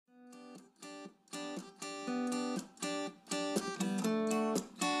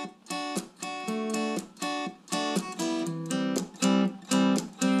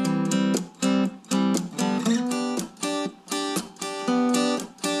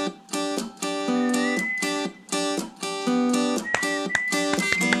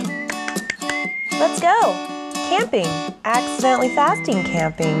camping, accidentally fasting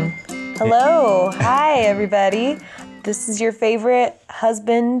camping. Hello, hi everybody. This is your favorite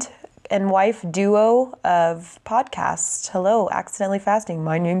husband and wife duo of podcasts. Hello, accidentally fasting.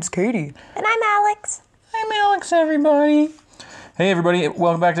 My name's Katie. And I'm Alex. I'm Alex, everybody. Hey, everybody.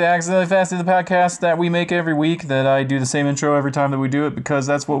 Welcome back to Accidentally Fasting, the podcast that we make every week, that I do the same intro every time that we do it because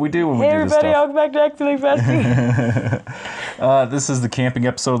that's what we do when we do this stuff. Hey, everybody. Welcome back to Accidentally Fasting. This is the camping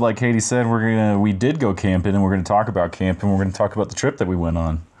episode, like Katie said. We did go camping, and we're going to talk about camping. We're going to talk about the trip that we went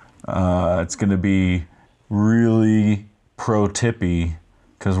on. It's going to be really pro-tippy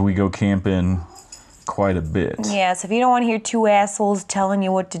because we go camping quite a bit. Yeah, so if you don't want to hear two assholes telling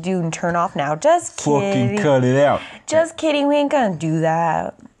you what to do and turn off now, just kidding. Fucking cut it out. Just kidding, we ain't gonna do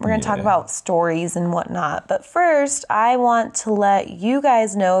that. We're gonna talk about stories and whatnot. But first, I want to let you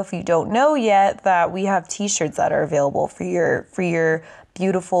guys know, if you don't know yet, that we have t-shirts that are available for your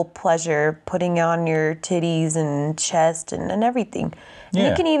beautiful pleasure, putting on your titties and chest and everything. And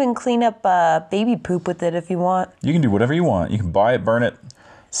you can even clean up baby poop with it if you want. You can do whatever you want. You can buy it, burn it,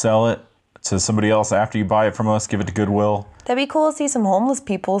 sell it to somebody else after you buy it from us, give it to Goodwill. That'd be cool to see some homeless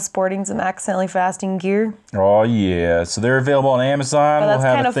people sporting some accidentally fasting gear. Oh yeah, so they're available on Amazon. We'll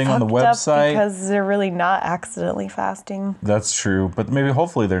have a thing on the website. Because they're really not accidentally fasting. That's true, but maybe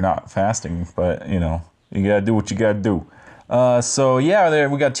hopefully they're not fasting, but you know, you gotta do what you gotta do. So yeah,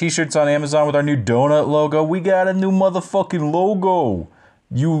 we got t-shirts on Amazon with our new donut logo. We got a new motherfucking logo.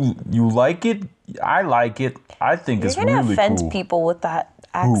 You like it? I like it. I think it's really cool. You're gonna offend people with that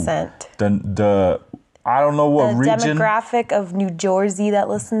accent. I don't know what region. The demographic of New Jersey that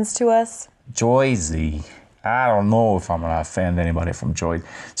listens to us. Jersey. I don't know if I'm going to offend anybody from Jersey.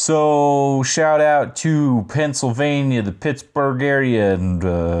 So, shout out to Pennsylvania, the Pittsburgh area,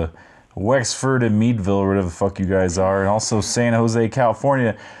 and Wexford and Meadville, whatever the fuck you guys are, and also San Jose,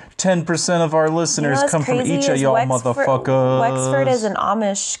 California. 10% of our listeners come from each of y'all motherfuckers. Wexford is an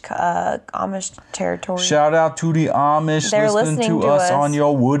Amish territory. Shout out to the Amish. They're listening to us on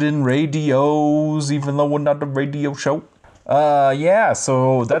your wooden radios, even though we're not a radio show. Yeah,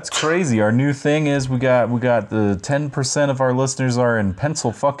 so that's crazy. Our new thing is we got the 10% of our listeners are in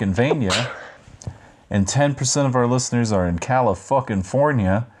Pennsylvania, and 10% of our listeners are in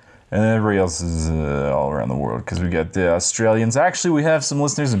California. And everybody else is all around the world because we got the Australians. Actually, we have some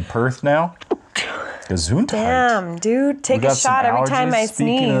listeners in Perth now. Gesundheit. Damn, dude. Take a shot every time I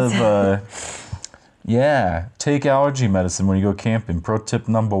sneeze. Speaking of, take allergy medicine when you go camping. Pro tip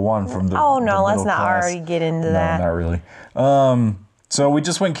number 1 from the Oh, no, let's not class. already get into that. No, not really. So we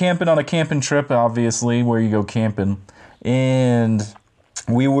just went camping on a camping trip, obviously, where you go camping. And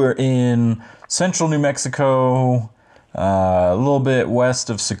we were in central New Mexico, a little bit west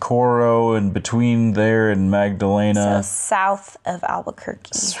of Socorro, and between there and Magdalena. So south of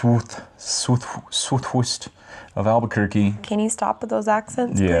Albuquerque. Southwest of Albuquerque. Can you stop with those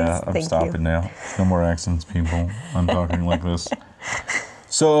accents, Yeah, please? I'm stopping now. No more accents, people. I'm talking like this.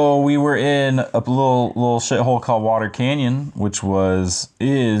 So we were in a little shithole called Water Canyon, which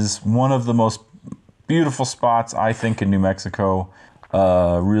is one of the most beautiful spots, I think, in New Mexico.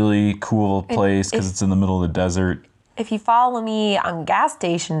 Really cool place because it's in the middle of the desert. If you follow me on gas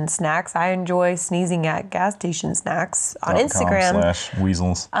station snacks, I enjoy sneezing at gas station snacks on Instagram.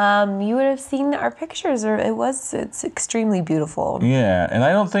 /weasels. You would have seen our pictures, or it's extremely beautiful. Yeah, and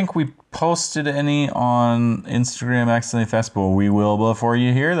I don't think we posted any on Instagram Accidentally Festival. We will before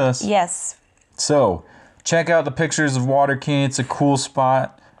you hear this. Yes. So, check out the pictures of Water Canyon. It's a cool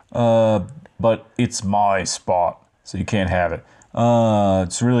spot, but it's my spot, so you can't have it.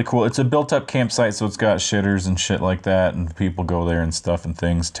 It's really cool. It's a built-up campsite, so it's got shitters and shit like that, and people go there and stuff and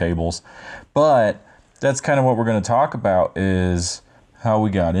things, tables. But that's kind of what we're going to talk about, is how we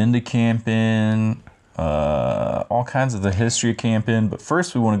got into camping, all kinds of the history of camping. But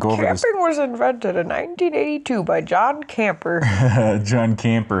first, we want to go over this. Camping was invented in 1982 by John Camper. John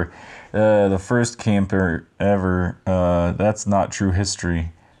Camper, the first camper ever. That's not true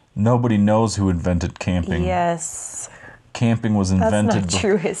history. Nobody knows who invented camping. Yes. Camping was invented. That's not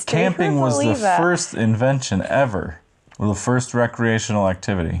true history. Camping was the first invention ever, or the first recreational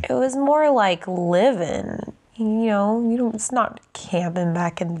activity. It was more like living. It's not camping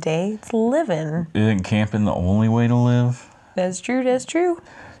back in the day. It's living. Isn't camping the only way to live? That's true.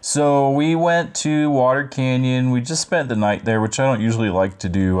 So we went to Water Canyon. We just spent the night there, which I don't usually like to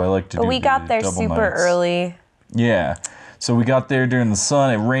do. I like to do. But we got there super early. Yeah. So we got there during the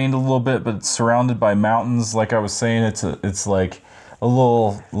sun. It rained a little bit, but it's surrounded by mountains. Like I was saying, it's like a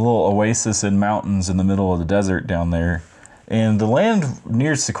little oasis in mountains in the middle of the desert down there. And the land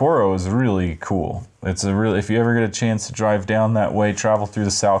near Socorro is really cool. If you ever get a chance to drive down that way, travel through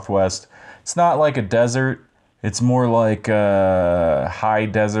the Southwest. It's not like a desert. It's more like high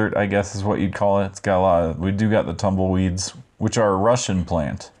desert, I guess is what you'd call it. It's got a lot of, we do got the tumbleweeds, which are a Russian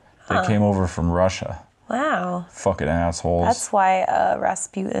plant. They came over from Russia. Wow. Fucking assholes. That's why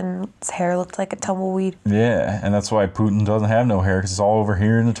Rasputin's hair looked like a tumbleweed. Yeah, and that's why Putin doesn't have no hair, because it's all over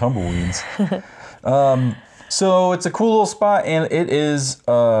here in the tumbleweeds. So it's a cool little spot, and it is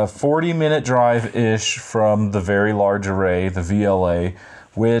a 40-minute drive-ish from the Very Large Array, the VLA,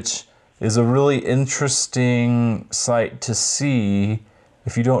 which is a really interesting site to see.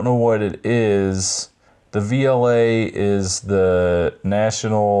 If you don't know what it is, the VLA is the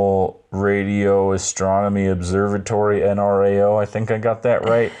National Radio Astronomy Observatory, NRAO. I think I got that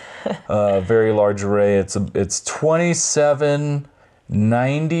right. Very Large Array. It's 27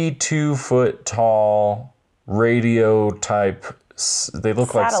 92-foot tall radio type. They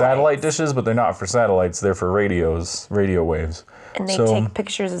look like satellite dishes, but they're not for satellites. They're for radio waves. And they take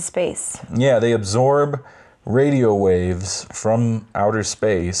pictures of space. Yeah, they absorb radio waves from outer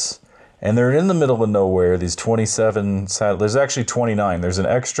space. And they're in the middle of nowhere, these 27 satellites. There's actually 29. There's an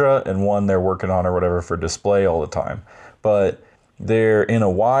extra and one they're working on or whatever for display all the time. But they're in a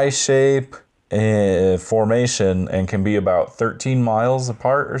Y shape formation and can be about 13 miles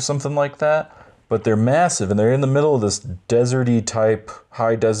apart or something like that. But they're massive, and they're in the middle of this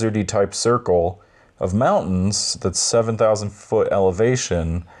high deserty type circle of mountains that's 7,000 foot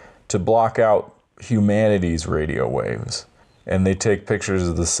elevation to block out humanity's radio waves. And they take pictures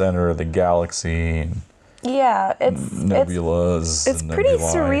of the center of the galaxy and nebulas. It's pretty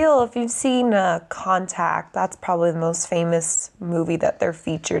surreal. If you've seen Contact, that's probably the most famous movie that they're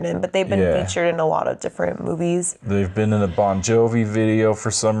featured in. But they've been featured in a lot of different movies. They've been in a Bon Jovi video for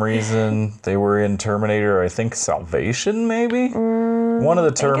some reason. They were in Terminator, I think Salvation, maybe? One of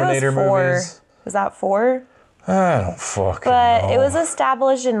the Terminator movies. Was that 4? I don't fucking know. But it was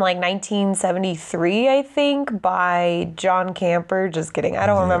established in like 1973, I think, by John Camper. Just kidding. I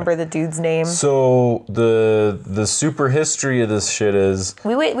don't remember the dude's name. So the super history of this shit is...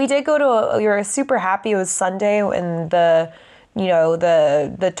 We did go to we were super happy. It was Sunday and the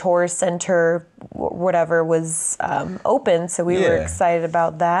tour center, whatever, was open. So we were excited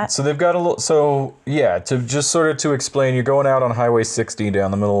about that. So they've got a little... So, yeah, to explain, you're going out on Highway 60 down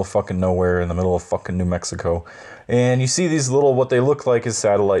the middle of fucking nowhere in the middle of fucking New Mexico. And you see these little, what they look like is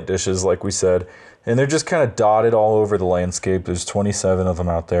satellite dishes, like we said. And they're just kind of dotted all over the landscape. There's 27 of them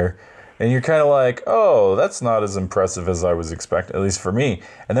out there. And you're kind of like, oh, that's not as impressive as I was expecting, at least for me.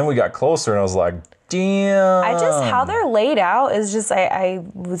 And then we got closer and I was like, damn. How they're laid out is just, I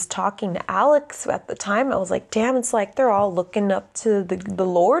was talking to Alex at the time. I was like, damn, it's like they're all looking up to the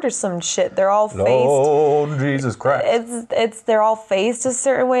Lord or some shit. They're all faced. Oh, Jesus Christ. They're all faced a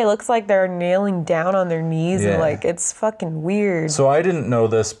certain way. It looks like they're kneeling down on their knees and like, it's fucking weird. So I didn't know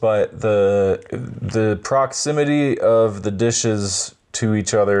this, but the proximity of the dishes to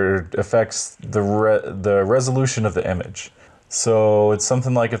each other affects the resolution of the image. So it's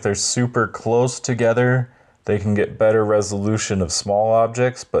something like if they're super close together, they can get better resolution of small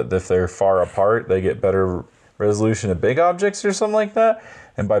objects, but if they're far apart, they get better resolution of big objects or something like that.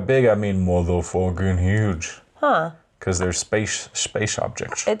 And by big, I mean motherfucking huge. Huh. Because they're space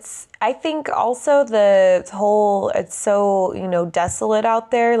objects. I think also it's so, desolate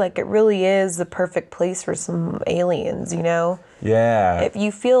out there. Like it really is the perfect place for some aliens, Yeah. If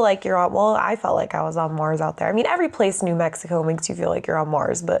you feel like you're on, I felt like I was on Mars out there. I mean, every place in New Mexico makes you feel like you're on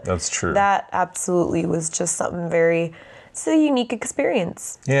Mars, but that's true. That absolutely was just something it's a unique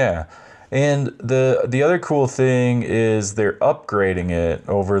experience. Yeah. And the other cool thing is they're upgrading it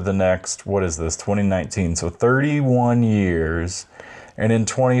over the next, 2019, so 31 years. And in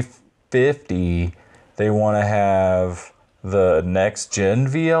 2050, they want to have the next gen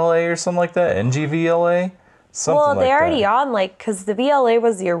VLA or something like that, NGVLA. Well, they already on, because the VLA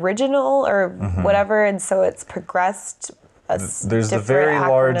was the original or whatever, and so it's progressed. There's the Very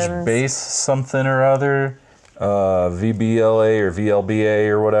Large Base something or other, VBLA or VLBA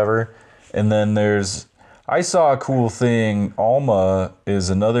or whatever. And then I saw a cool thing, ALMA is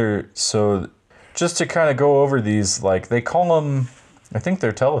another, so just to kind of go over these, they call them, I think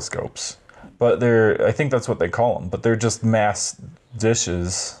they're telescopes, but I think that's what they call them, but they're just mass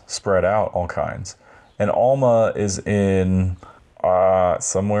dishes spread out, all kinds. And ALMA is in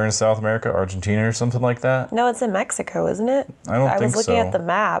somewhere in South America, Argentina or something like that. No, it's in Mexico, isn't it? I don't think so. I was looking at the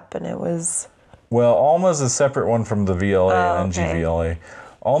map and it was... Well, ALMA is a separate one from the VLA and NGVLA.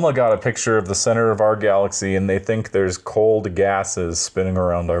 ALMA got a picture of the center of our galaxy, and they think there's cold gases spinning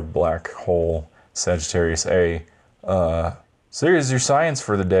around our black hole, Sagittarius A. So here's your science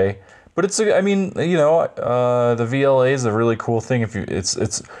for the day. But the VLA is a really cool thing.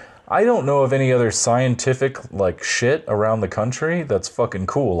 I don't know of any other scientific, like, shit around the country that's fucking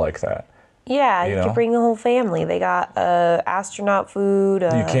cool like that. Yeah, you can bring the whole family. They got astronaut food.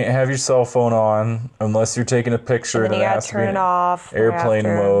 You can't have your cell phone on unless you're taking a picture. And then you gotta turn it off. Airplane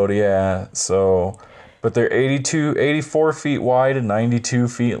mode, yeah. So, but they're 84 feet wide and 92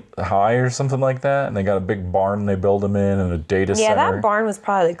 feet high or something like that. And they got a big barn they build them in and a data center. Yeah, that barn was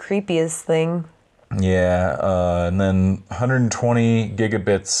probably the creepiest thing. Yeah, and then 120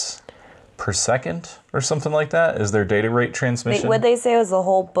 gigabits per second or something like that is their data rate transmission. What'd they say was a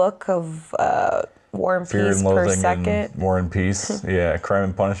whole book of War and Fear Peace and Loathing per second? And War and Peace. Yeah, Crime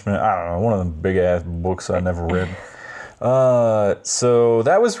and Punishment. I don't know, one of them big ass books I never read. So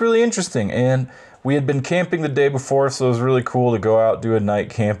that was really interesting. And we had been camping the day before, so it was really cool to go out, do a night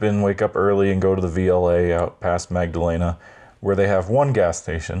camping, wake up early and go to the VLA out past Magdalena, where they have one gas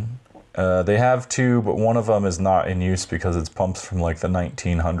station. They have two, but one of them is not in use because it's pumps from like the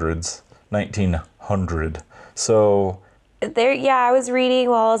 1900s. 1900. So there, yeah, I was reading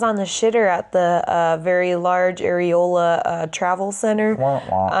while I was on the shitter at the very large Areola Travel Center.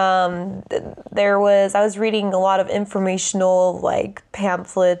 I was reading a lot of informational like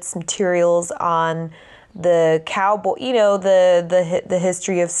pamphlets, materials on the cowboy, you know, the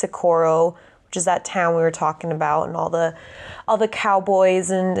history of Socorro, which is that town we were talking about, and all the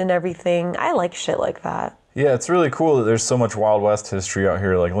cowboys and everything. I like shit like that. Yeah, it's really cool that there's so much Wild West history out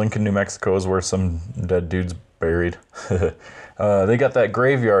here. Like Lincoln, New Mexico is where some dead dude's buried. They got that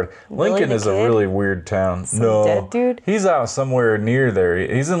graveyard. Lincoln is a really weird town. Some dead dude? He's out somewhere near there.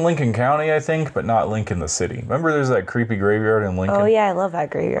 He's in Lincoln County, I think, but not Lincoln the city. Remember there's that creepy graveyard in Lincoln? Oh, yeah, I love that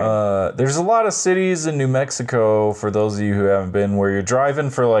graveyard. There's a lot of cities in New Mexico, for those of you who haven't been, where you're driving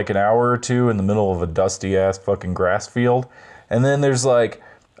for like an hour or two in the middle of a dusty-ass fucking grass field. And then there's like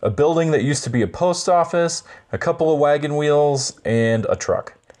a building that used to be a post office, a couple of wagon wheels, and a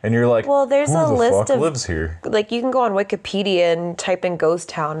truck. And you're like, well, there's who a the list fuck of lives here? Like, you can go on Wikipedia and type in ghost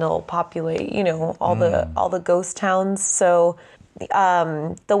town, and it'll populate, you know, all the ghost towns. So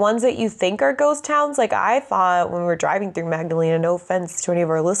the ones that you think are ghost towns, like I thought when we were driving through Magdalena, no offense to any of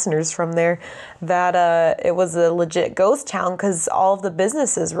our listeners from there, that it was a legit ghost town because all of the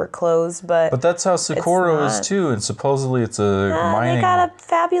businesses were closed. But that's how Socorro is too, and supposedly it's a mining. They got a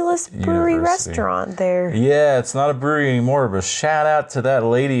fabulous brewery restaurant there. Yeah, it's not a brewery anymore, but shout out to that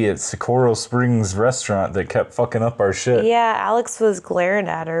lady at Socorro Springs restaurant that kept fucking up our shit. Yeah, Alex was glaring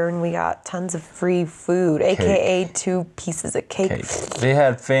at her, and we got tons of free food, aka 2 pieces of cake. They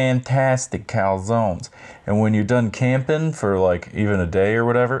had fantastic calzones, and when you're done camping for like even a day or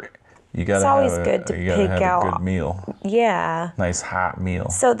whatever, you gotta have a good meal. Yeah, nice hot meal.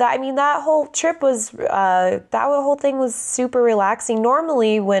 So that whole trip was that whole thing was super relaxing.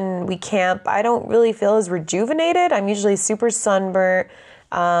 Normally when we camp, I don't really feel as rejuvenated. I'm usually super sunburnt,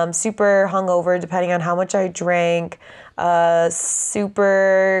 super hungover, depending on how much I drank.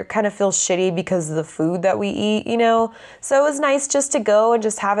 Super kind of feel shitty because of the food that we eat, you know? So it was nice just to go and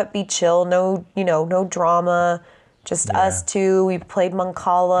just have it be chill. No, no drama. Just us two. We played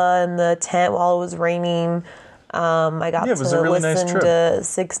Mancala in the tent while it was raining. I got to listen to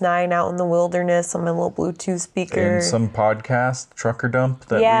 6ix9ine out in the wilderness on my little Bluetooth speaker. And some podcast, Trucker Dump.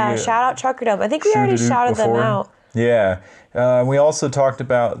 Shout out Trucker Dump. I think we already shouted them out. Yeah. We also talked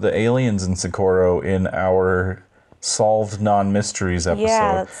about the aliens in Socorro in our Solved Non-Mysteries episode.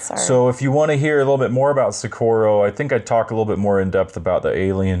 Yeah, so if you want to hear a little bit more about Socorro, I think I talk a little bit more in depth about the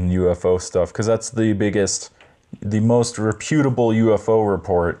alien UFO stuff, because that's the most reputable UFO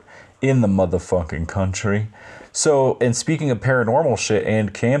report in the motherfucking country. So, and speaking of paranormal shit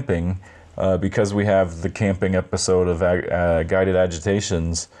and camping, because we have the camping episode of Guided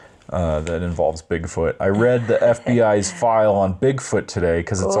Agitations that involves Bigfoot. I read the FBI's file on Bigfoot today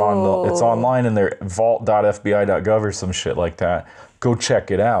because it's online in their vault.fbi.gov or some shit like that. Go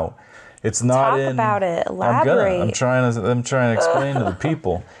check it out. It's not Talk about it. Elaborate. I'm trying to explain to the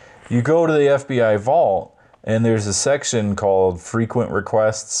people. You go to the FBI vault, and there's a section called Frequent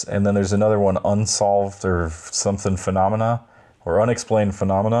Requests, and then there's another one, Unsolved or something Phenomena, or Unexplained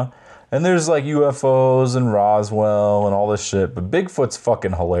Phenomena. And there's like UFOs and Roswell and all this shit, but Bigfoot's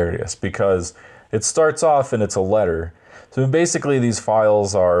fucking hilarious because it starts off and it's a letter. So basically these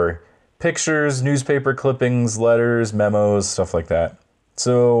files are pictures, newspaper clippings, letters, memos, stuff like that.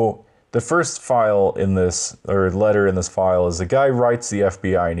 So the first file in this, or letter in this file, is the guy writes the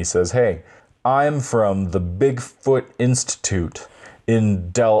FBI and he says, "Hey, I'm from the Bigfoot Institute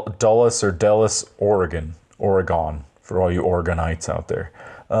in Dulles, Oregon, for all you Oregonites out there.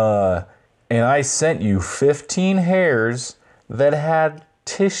 And I sent you 15 hairs that had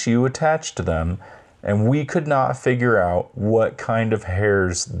tissue attached to them, and we could not figure out what kind of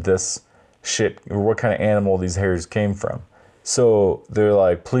hairs this shit, or what kind of animal these hairs came from. So they're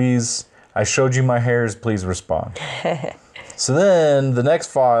like, please, I showed you my hairs, please respond. So then the next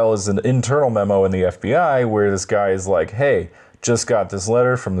file is an internal memo in the FBI where this guy is like, hey, just got this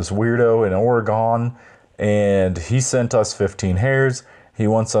letter from this weirdo in Oregon, and he sent us 15 hairs. He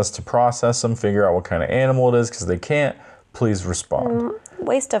wants us to process them, figure out what kind of animal it is, because they can't. Please respond.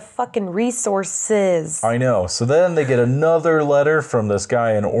 Waste of fucking resources. I know. So then they get another letter from this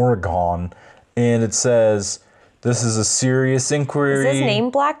guy in Oregon, and it says, this is a serious inquiry. Is his name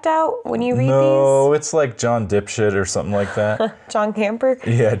blacked out when you read these? No, it's like John Dipshit or something like that. John Camper?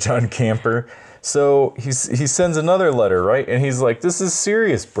 Yeah, John Camper. So he sends another letter, right? And he's like, this is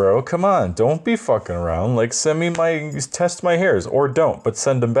serious, bro. Come on, don't be fucking around. Like, test my hairs, or don't, but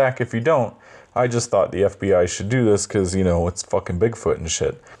send them back if you don't. I just thought the FBI should do this because, you know, it's fucking Bigfoot and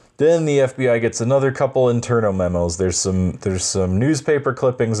shit. Then the FBI gets another couple internal memos. There's some newspaper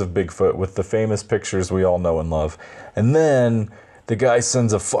clippings of Bigfoot with the famous pictures we all know and love. And then the guy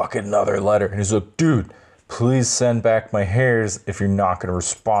sends a fucking another letter, and he's like, dude, please send back my hairs if you're not going to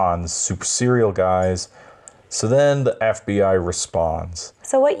respond. Super serial, guys. So then the FBI responds.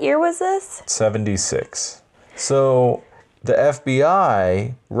 So what year was this? 76. So the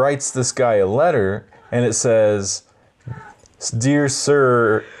FBI writes this guy a letter, and it says, Dear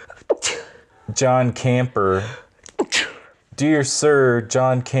Sir John Camper, Dear Sir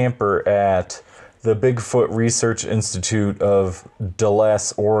John Camper at the Bigfoot Research Institute of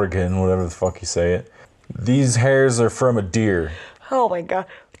Dulles, Oregon, whatever the fuck you say it. These hairs are from a deer. Oh my god.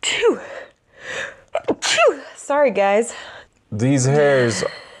 Sorry, guys. These hairs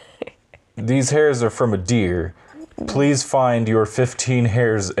are from a deer. Please find your 15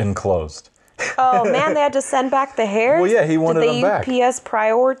 hairs enclosed. Oh man, they had to send back the hairs? Well, yeah, he wanted them back. Did the UPS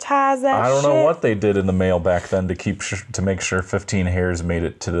prioritize that I don't shit? know what they did in the mail back then to make sure 15 hairs made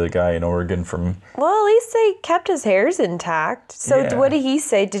it to the guy in Oregon from... Well, at least they kept his hairs intact. So Yeah. what did he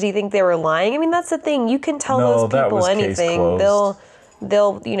say? Did he think they were lying? I mean, that's the thing. You can tell No, those that people was case anything. closed.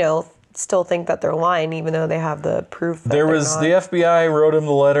 They'll, you know, still think that they're lying even though they have the proof that The they're not. FBI wrote him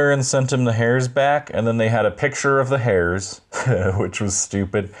the letter and sent him the hairs back, and then they had a picture of the hairs, which was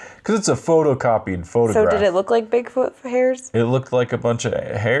stupid, because it's a photocopied photograph. So did it look like Bigfoot hairs? It looked like a bunch of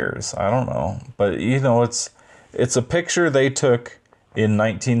hairs. I don't know. But, you know, it's a picture they took in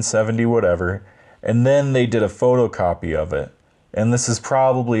 1970 whatever, and then they did a photocopy of it. And this is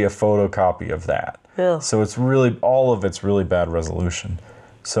probably a photocopy of that. Ugh. So it's really, all of it's really bad resolution.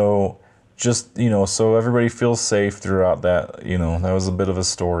 So just, you know, so everybody feels safe throughout that, you know, that was a bit of a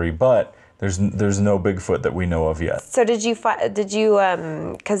story. But there's no Bigfoot that we know of yet. So did you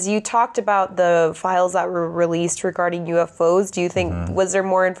because you talked about the files that were released regarding UFOs. Do you think, was there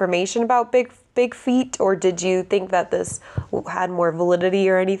more information about big feet, or did you think that this had more validity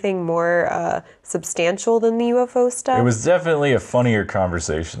or anything more substantial than the UFO stuff? It was definitely a funnier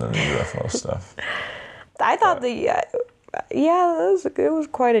conversation than the UFO stuff. I thought it was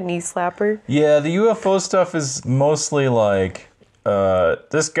quite a knee slapper. Yeah, the UFO stuff is mostly like,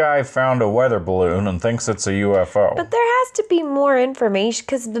 this guy found a weather balloon and thinks it's a UFO. But there has to be more information,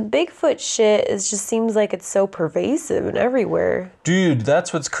 because the Bigfoot shit just seems like it's so pervasive and everywhere. Dude,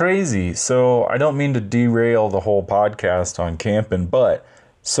 that's what's crazy. So I don't mean to derail the whole podcast on camping, but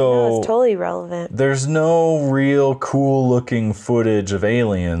No, it's totally relevant. there's no real cool looking footage of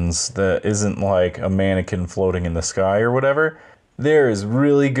aliens that isn't like a mannequin floating in the sky or whatever. There is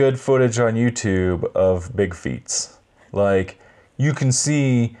really good footage on YouTube of big feets. Like, you can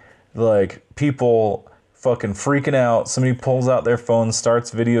see like people fucking freaking out. Somebody pulls out their phone,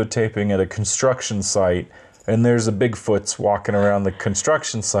 starts videotaping at a construction site, and there's a Bigfoot's walking around the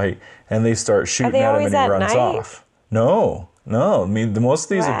construction site, and they start shooting at him and he runs off. No. I mean, most of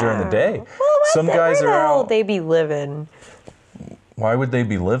these are during the day. Well, Some guys where the are hell out. would they be living? Why would they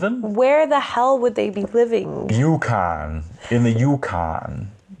be living? Where the hell would they be living? Yukon. In the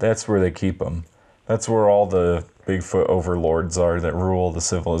Yukon. That's where they keep them. That's where all the Bigfoot overlords are that rule the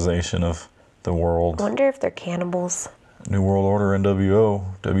civilization of the world. I wonder if they're cannibals. New World Order, NWO,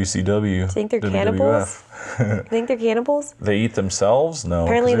 WCW. Do you think they're cannibals? You think they're cannibals? They eat themselves? No.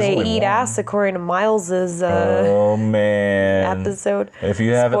 Apparently 'cause there's they only eat one. ass, according to Miles's Oh, man. episode. If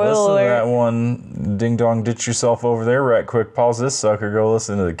you haven't Spoiler listened alert. to that one, ding dong, ditch yourself over there right quick. Pause this sucker, go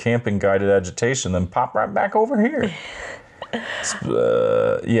listen to the Camping Guided Agitation, then pop right back over here.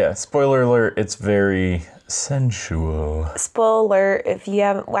 Yeah, spoiler alert, it's very sensual. Spoiler alert, if you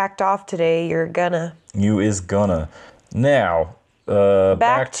haven't whacked off today, you're gonna. You is gonna. Now,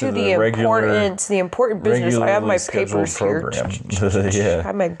 back to the important business. I have my papers here. Yeah. I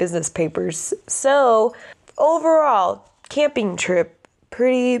have my business papers. So, overall, camping trip,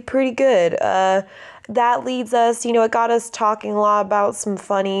 pretty good. That leads us, it got us talking a lot about some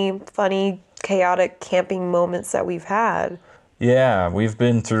funny, chaotic camping moments that we've had. Yeah, we've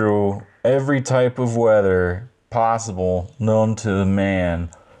been through every type of weather possible known to man,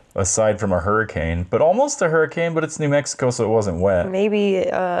 aside from a hurricane. But almost a hurricane, but it's New Mexico, so it wasn't wet. Maybe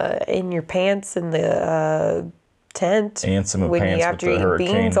in your pants in the tent when you have to eat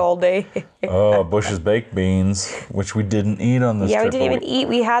beans all day. Oh, Bush's baked beans, which we didn't eat on this trip. Yeah, we didn't even eat.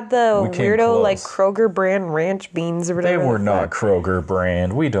 We had the weirdo Kroger brand ranch beans or whatever. They were not Kroger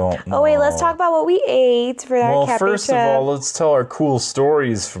brand. We don't know. Oh wait, let's talk about what we ate for that camping trip. Well, first of all, let's tell our cool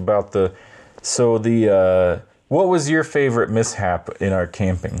stories about what was your favorite mishap in our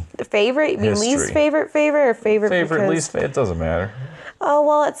camping? Favorite? You mean least favorite or favorite? Favorite, least favorite, it doesn't matter. Oh,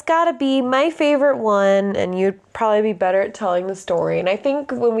 well, it's got to be my favorite one, and you'd probably be better at telling the story. And I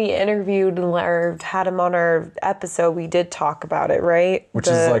think when we interviewed or had him on our episode, we did talk about it, right? Which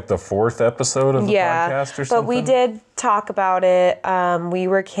is like the 4th episode of the podcast or something? But we did talk about it. We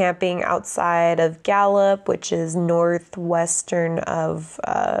were camping outside of Gallup, which is northwestern of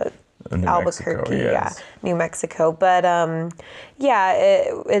Albuquerque, New Mexico. But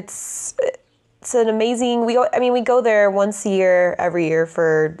it's an amazing. We go there once a year, every year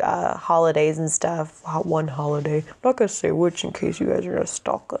for holidays and stuff. One holiday, I'm not gonna say which in case you guys are gonna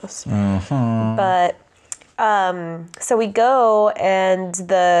stalk us. Mm-hmm. But so we go, and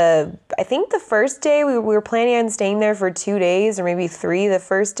I think the first day we were planning on staying there for 2 days or maybe 3. The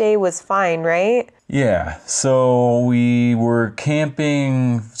first day was fine, right? Yeah, so we were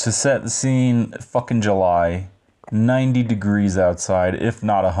camping to set the scene fucking July, 90 degrees outside, if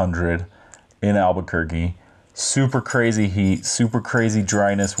not 100, in Albuquerque. Super crazy heat, super crazy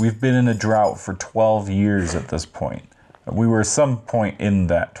dryness. We've been in a drought for 12 years at this point. We were at some point in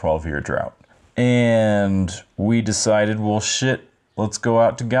that 12-year drought. And we decided, well, shit, let's go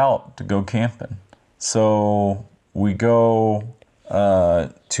out to Gallup to go camping. So we go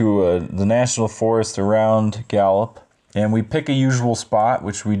to the national forest around Gallup, and we pick a usual spot,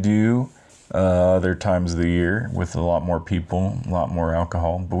 which we do other times of the year with a lot more people, a lot more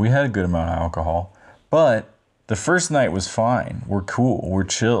alcohol. But we had a good amount of alcohol. But the first night was fine. We're cool. We're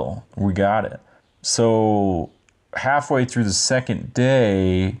chill. We got it. So halfway through the second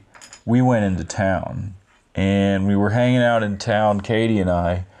day, we went into town. And we were hanging out in town, Katie and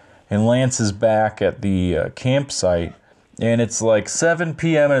I. And Lance is back at the campsite. And it's like 7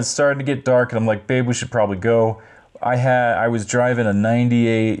 p.m. and it's starting to get dark. And I'm like, babe, we should probably go. I was driving a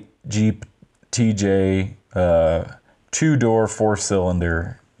 98 Jeep TJ, 2-door,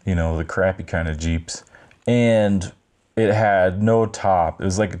 4-cylinder, the crappy kind of Jeeps. And it had no top. It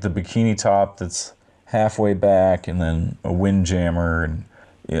was like the bikini top that's halfway back and then a windjammer and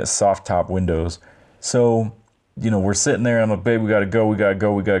soft top windows. So, we're sitting there and I'm like, babe, we gotta go.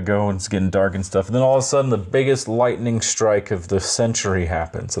 And it's getting dark and stuff. And then all of a sudden the biggest lightning strike of the century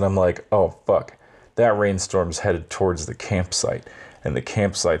happens. And I'm like, oh, fuck. That rainstorm's headed towards the campsite. And the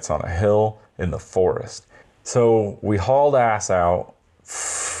campsite's on a hill in the forest. So we hauled ass out.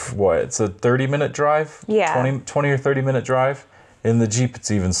 It's a 30-minute drive? Yeah. 20 or 30-minute drive. In the Jeep,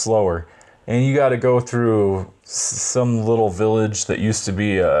 it's even slower. And you got to go through some little village that used to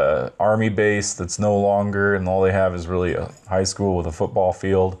be a army base that's no longer, and all they have is really a high school with a football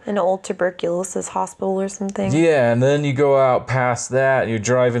field. An old tuberculosis hospital or something. Yeah, and then you go out past that, and you're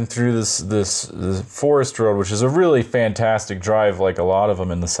driving through this forest road, which is a really fantastic drive, like a lot of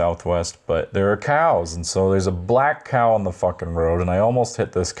them in the Southwest, but there are cows, and so there's a black cow on the fucking road, and I almost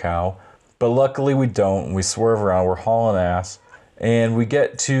hit this cow, but luckily we don't, and we swerve around, we're hauling ass. And we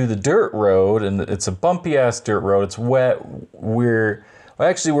get to the dirt road, and it's a bumpy-ass dirt road. It's wet. We're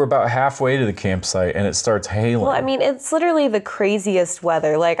about halfway to the campsite, and it starts hailing. Well, it's literally the craziest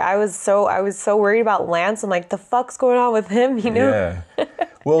weather. Like, I was so worried about Lance. I'm like, the fuck's going on with him, Yeah.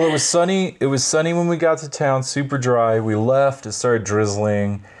 Well, it was sunny. It was sunny when we got to town, super dry. We left. It started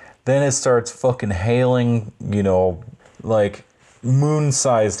drizzling. Then it starts fucking hailing, like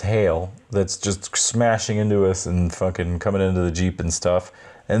moon-sized hail that's just smashing into us and fucking coming into the Jeep and stuff.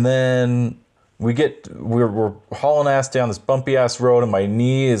 And then we're hauling ass down this bumpy ass road, and my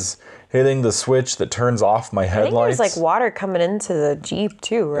knee is hitting the switch that turns off my headlights. I think there's like water coming into the Jeep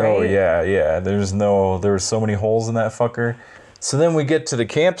too, right? Oh yeah. There were so many holes in that fucker. So then we get to the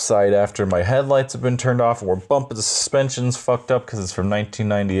campsite after my headlights have been turned off, and we're bumping. The suspension's fucked up because it's from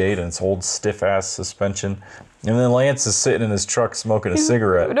 1998 and it's old stiff ass suspension. And then Lance is sitting in his truck smoking a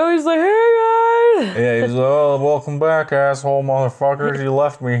cigarette. No, he's like, hey Yeah, he was, oh, welcome back, asshole motherfuckers. You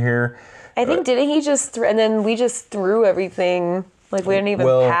left me here. I think, didn't he just, and then we just threw everything, like we didn't even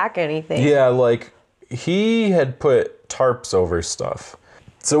pack anything. Yeah, like, he had put tarps over stuff.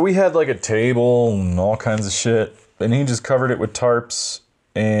 So we had like a table and all kinds of shit, and he just covered it with tarps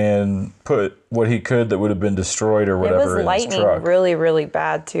and put what he could that would have been destroyed or whatever in his truck. It was lightning really, really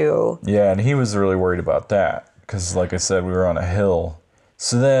bad too. Yeah, and he was really worried about that because, like I said, we were on a hill.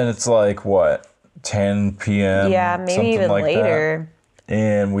 So then it's like, what, 10 p.m.? Yeah, maybe even like later. That.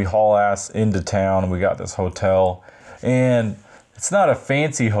 And we haul ass into town, and we got this hotel. And it's not a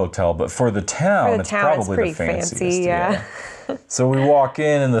fancy hotel, but for the town, it's probably the fanciest. Fancy, yeah. So we walk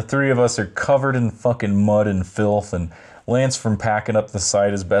in, and the three of us are covered in fucking mud and filth, and Lance from packing up the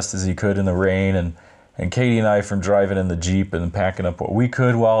site as best as he could in the rain, and Katie and I from driving in the Jeep and packing up what we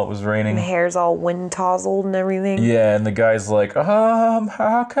could while it was raining. And the hair's all wind tousled and everything. Yeah, and the guy's like,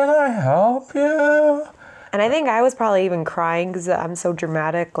 how can I help you? And I think I was probably even crying because I'm so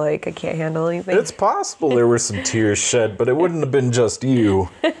dramatic, like I can't handle anything. It's possible there were some tears shed, but it wouldn't have been just you.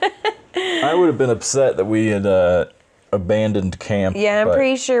 I would have been upset that we had abandoned camp. Yeah, I'm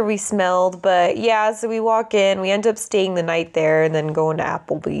pretty sure we smelled, but yeah, so we walk in, we end up staying the night there and then going to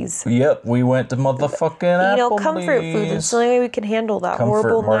Applebee's. Yep, we went to motherfucking Applebee's. You know, comfort food. It's the only way we can handle that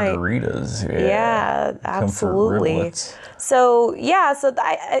horrible night. Margaritas, yeah, absolutely. So yeah, so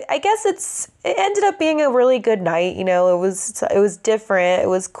I guess it ended up being a really good night. You know, it was different. It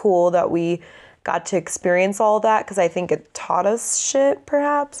was cool that we got to experience all of that because I think it taught us shit,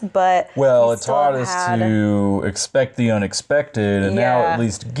 perhaps. But it taught us to expect the unexpected, and now at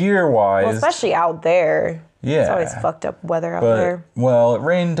least gear-wise, well, especially out there. Yeah, it's always fucked up weather out there. Well, it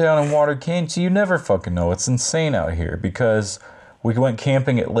rained down in Water Canyon, so you never fucking know. It's insane out here because we went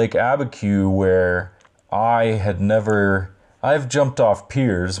camping at Lake Abiquiu, where I've jumped off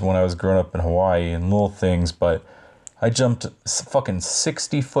piers when I was growing up in Hawaii and little things, but I jumped a fucking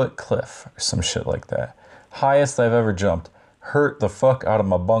 60-foot cliff or some shit like that. Highest I've ever jumped. Hurt the fuck out of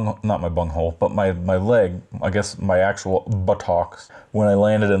my not my bunghole, but my leg, I guess my actual buttocks when I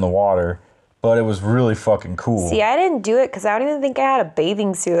landed in the water. But it was really fucking cool. See, I didn't do it because I don't even think I had a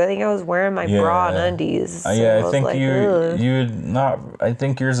bathing suit. I think I was wearing my bra and undies. So I think like, I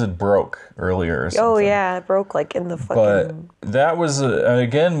think yours had broke earlier or something. Oh yeah, it broke like in the fucking. But that was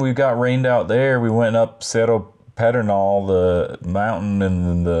again, we got rained out there. We went up Cerro Pedernal, the mountain,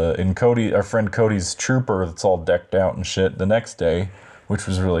 and in Cody, our friend Cody's trooper that's all decked out and shit the next day, which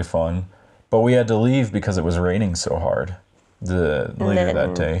was really fun. But we had to leave because it was raining so hard later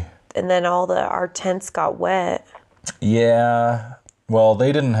that day. And then our tents got wet. Yeah. Well,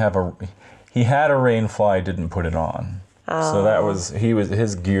 they didn't have he had a rain fly, didn't put it on. Oh. So that was,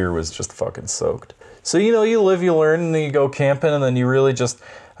 his gear was just fucking soaked. So, you know, you live, you learn, and then you go camping, and then you really just,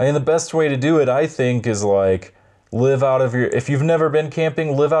 I mean, the best way to do it, I think, is like, if you've never been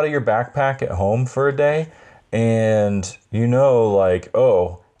camping, live out of your backpack at home for a day, and you know, like,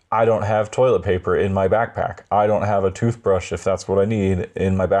 oh, I don't have toilet paper in my backpack. I don't have a toothbrush if that's what I need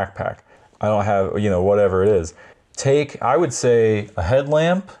in my backpack. I don't have, you know, whatever it is. I would say, a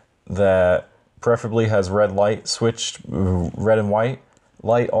headlamp that preferably has red light switched, red and white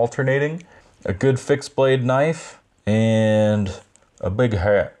light alternating, a good fixed blade knife, and a big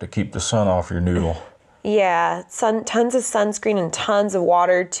hat to keep the sun off your noodle. Yeah, tons of sunscreen and tons of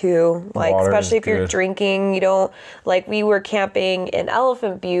water too. Like, especially if you're drinking, you don't, like, we were camping in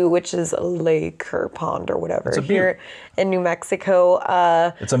Elephant Butte, which is a lake or pond or whatever here in New Mexico.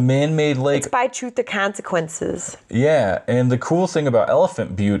 It's a man-made lake. It's by Truth or Consequences. Yeah, and the cool thing about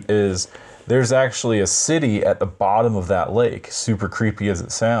Elephant Butte is there's actually a city at the bottom of that lake. Super creepy as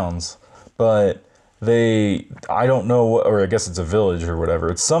it sounds, but I don't know, or I guess it's a village or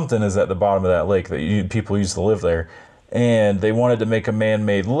whatever. It's something is at the bottom of that lake that people used to live there. And they wanted to make a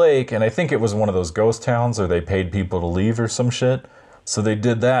man-made lake, and I think it was one of those ghost towns, or they paid people to leave or some shit. So they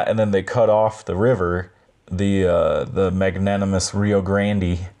did that, and then they cut off the river, the magnanimous Rio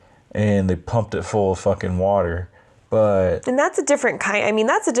Grande, and they pumped it full of fucking water. And that's a different kind. I mean,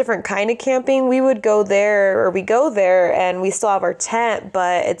 that's a different kind of camping. We go there, and we still have our tent,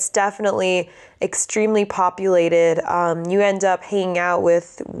 but it's definitely extremely populated. You end up hanging out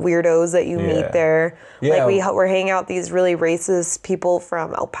with weirdos that you meet there. Yeah. Like we're hanging out with these really racist people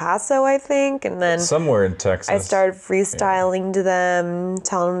from El Paso, I think, and then somewhere in Texas. I started freestyling to them,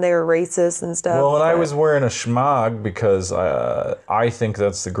 telling them they were racist and stuff. Well, and I was wearing a schmog because I think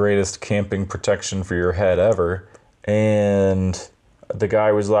that's the greatest camping protection for your head ever. And the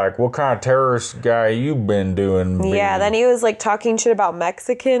guy was like, what kind of terrorist guy you been doing? Yeah, then he was like talking shit about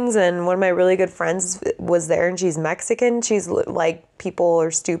Mexicans, and one of my really good friends was there, and she's Mexican. She's like, people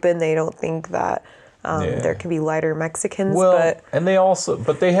are stupid, they don't think that there can be lighter Mexicans. Well, and they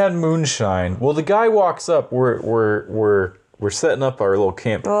had moonshine. Well, the guy walks up, we're setting up our little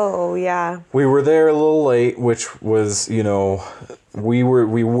camp. Oh, yeah. We were there a little late, which was, we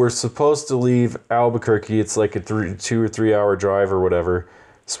were supposed to leave Albuquerque. It's like a 2 or 3 hour drive or whatever.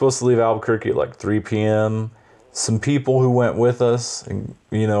 Supposed to leave Albuquerque at like 3 p.m. Some people who went with us,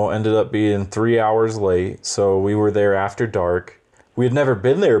 ended up being 3 hours late. So we were there after dark. We had never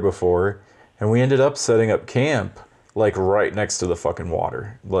been there before, and we ended up setting up camp like right next to the fucking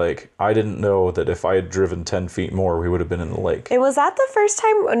water. Like, I didn't know that if I had driven 10 feet more, we would have been in the lake. It was that the first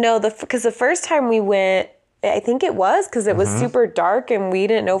time? No, because the first time we went, I think it was because it was super dark and we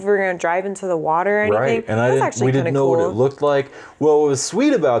didn't know if we were going to drive into the water or anything. Right, and we didn't know what it looked like. Well, what was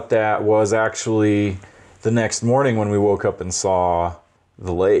sweet about that was actually the next morning when we woke up and saw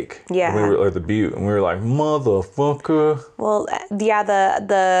the lake. Yeah. Or the butte. And we were like, motherfucker. Well, yeah,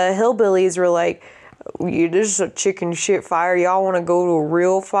 the hillbillies were like, this is a chicken shit fire. Y'all want to go to a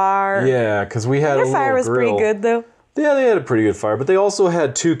real fire? Yeah, because we had a little fire was grill. Pretty good, though. Yeah, they had a pretty good fire, but they also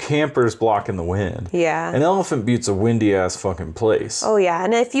had 2 campers blocking the wind. Yeah. And Elephant Butte's a windy-ass fucking place. Oh, yeah.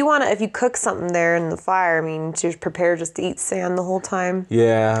 And if you cook something there in the fire, I mean, just prepare just to eat sand the whole time.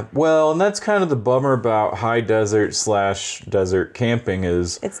 Yeah. Well, and that's kind of the bummer about high desert/desert camping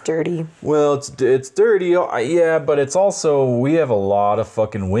is... It's dirty. Well, it's dirty, yeah, but it's also... We have a lot of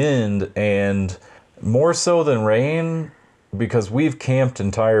fucking wind, and more so than rain... Because we've camped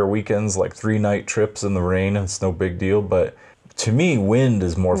entire weekends, like 3-night trips in the rain, and it's no big deal. But to me, wind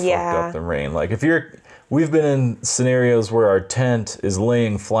is more fucked up than rain. Like we've been in scenarios where our tent is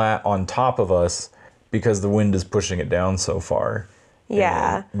laying flat on top of us because the wind is pushing it down so far.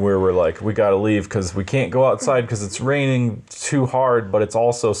 Yeah. And where we're like, we gotta leave because we can't go outside because it's raining too hard, but it's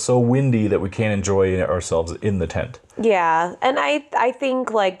also so windy that we can't enjoy ourselves in the tent. Yeah, and I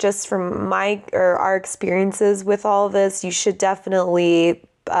think like just from our experiences with all of this, you should definitely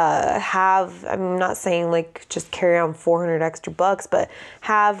have, I'm not saying like just carry on $400 extra, but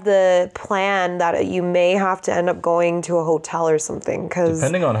have the plan that you may have to end up going to a hotel or something. Cause,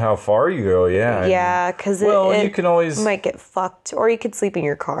 depending on how far you go, yeah. Yeah, because you can always... might get fucked, or you could sleep in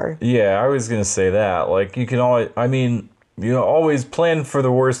your car. Yeah, I was going to say that. Like, you can always... I mean... always plan for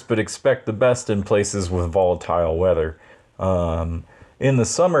the worst, but expect the best in places with volatile weather. In the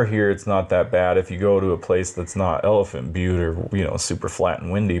summer here, it's not that bad if you go to a place that's not Elephant Butte or, super flat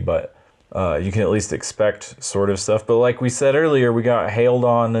and windy, but you can at least expect sort of stuff. But like we said earlier, we got hailed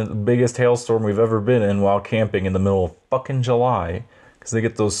on the biggest hailstorm we've ever been in while camping in the middle of fucking July. Because they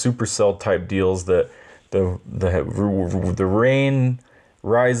get those Supercell type deals that the rain...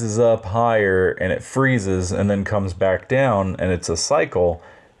 rises up higher and it freezes and then comes back down, and it's a cycle,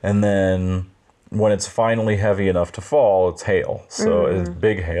 and then when it's finally heavy enough to fall, it's hail. So it's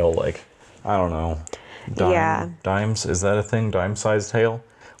big hail, like, I don't know, dimes, is that a thing? Dime-sized hail?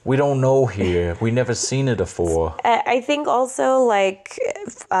 We don't know here. We never seen it before. I think also, like,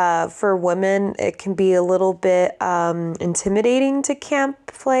 for women, it can be a little bit intimidating to camp,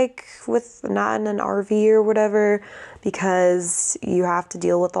 like, with not in an RV or whatever, because you have to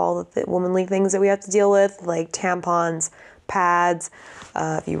deal with all the womanly things that we have to deal with, like tampons, pads,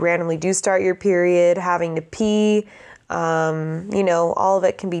 if you randomly do start your period, having to pee, all of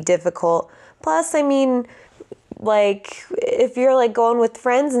it can be difficult. Plus, I mean... like, if you're, like, going with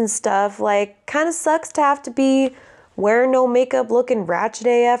friends and stuff, like, kind of sucks to have to be wearing no makeup, looking ratchet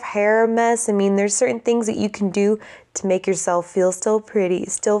AF, hair a mess. I mean, there's certain things that you can do to make yourself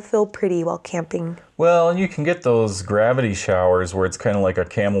still feel pretty while camping. Well, and you can get those gravity showers where it's kind of like a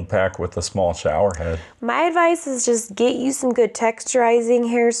camel pack with a small shower head. My advice is just get you some good texturizing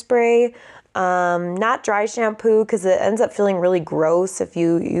hairspray. Not dry shampoo, because it ends up feeling really gross if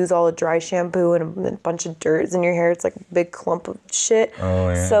you use all the dry shampoo and a bunch of dirt in your hair. It's like a big clump of shit. Oh,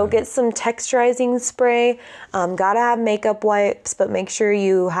 yeah. So get some texturizing spray. Gotta have makeup wipes, but make sure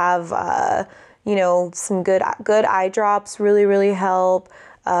you have some good eye drops. Really, really help.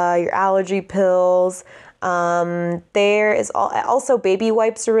 Your allergy pills. There is also baby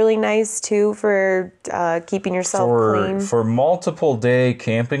wipes are really nice too for keeping yourself clean. For multiple day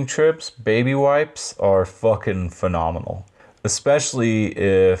camping trips, baby wipes are fucking phenomenal, especially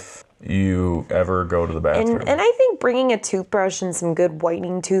if you ever go to the bathroom. And I think bringing a toothbrush and some good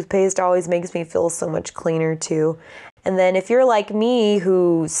whitening toothpaste always makes me feel so much cleaner too. And then if you're like me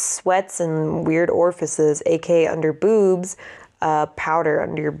who sweats in weird orifices, aka under boobs, powder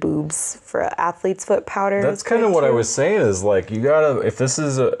under your boobs for athlete's foot powder. That's kind of what I was saying is like, you gotta, if this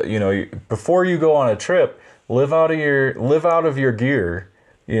is a, before you go on a trip, live out of your gear,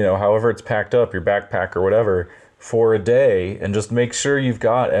 however it's packed up, your backpack or whatever, for a day, and just make sure you've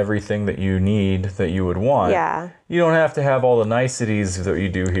got everything that you need that you would want. Yeah. You don't have to have all the niceties that you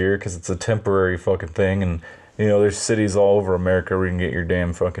do here because it's a temporary fucking thing, and there's cities all over America where you can get your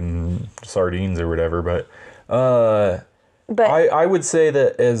damn fucking sardines or whatever, but I would say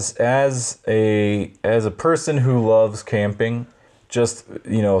that as a person who loves camping, just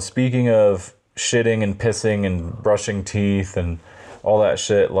speaking of shitting and pissing and brushing teeth and all that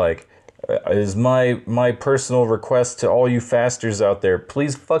shit, like, is my personal request to all you fasters out there,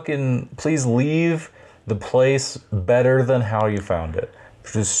 please leave the place better than how you found it.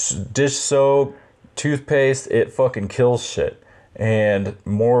 Just dish soap, toothpaste, it fucking kills shit, and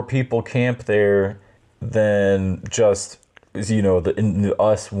more people camp there than just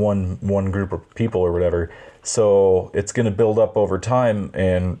us one group of people or whatever, so it's gonna build up over time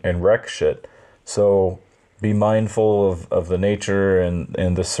and wreck shit. So be mindful of the nature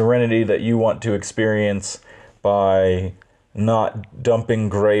and the serenity that you want to experience by not dumping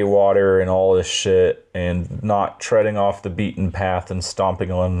gray water and all this shit and not treading off the beaten path and stomping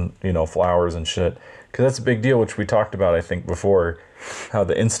on flowers and shit, because that's a big deal, which we talked about I think before, how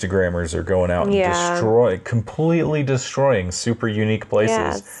the Instagrammers are going out and completely destroying super unique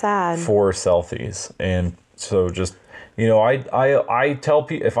places it's sad. For selfies. And so just I tell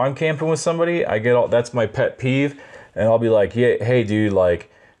people, if I'm camping with somebody, that's my pet peeve, and I'll be like, yeah, hey dude, like,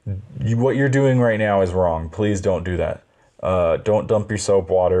 what you're doing right now is wrong. Please don't do that. Don't dump your soap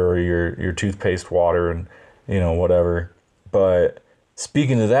water or your toothpaste water and whatever. But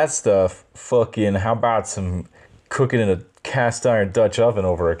speaking of that stuff, fucking, how about some cooking in a cast iron Dutch oven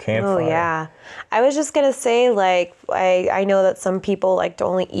over a campfire? Oh yeah, I was just gonna say, like, I know that some people like to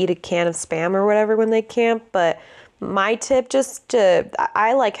only eat a can of Spam or whatever when they camp, but my tip,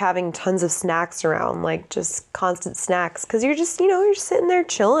 I like having tons of snacks around, like just constant snacks, because you're just, you're sitting there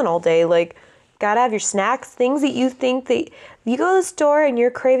chilling all day. Like, gotta have your snacks, things that you think that, if you go to the store and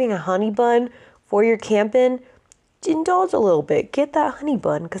you're craving a honey bun for your camping, indulge a little bit. Get that honey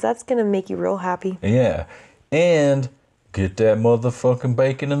bun, because that's gonna make you real happy. Yeah, and get that motherfucking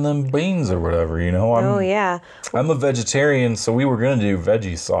bacon and them beans or whatever, I'm a vegetarian, so we were gonna do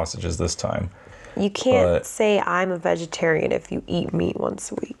veggie sausages this time. You can't say I'm a vegetarian if you eat meat once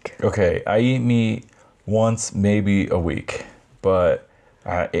a week. Okay, I eat meat once, maybe a week, but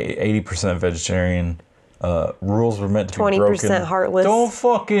 80% vegetarian. Rules were meant to be broken. 20% heartless. Don't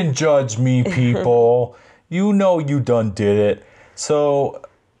fucking judge me, people. You done did it. So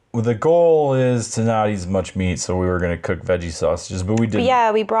the goal is to not eat as much meat, so we were going to cook veggie sausages, but we didn't.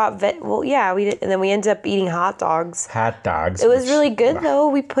 Yeah, we brought we did, and then we ended up eating hot dogs. Hot dogs. It was really good though.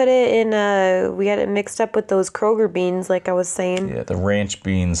 We put it in we had it mixed up with those Kroger beans, like I was saying. Yeah, the ranch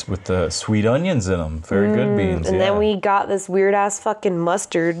beans with the sweet onions in them. Very good beans. And then we got this weird ass fucking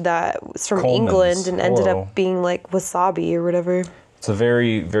mustard that was from Coleman's. England and ended up being like wasabi or whatever. It's a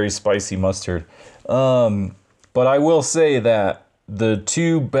very, very spicy mustard. But I will say that the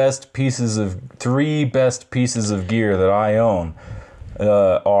three best pieces of gear that I own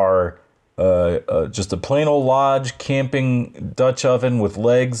are just a plain old Lodge camping Dutch oven with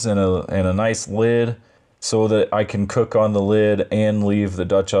legs and a nice lid, so that I can cook on the lid and leave the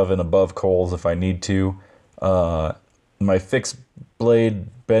Dutch oven above coals if I need to. My fixed blade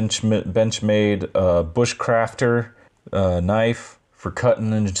Benchmade Bushcrafter knife for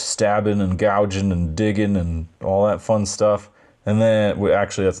cutting and stabbing and gouging and digging and all that fun stuff. And then,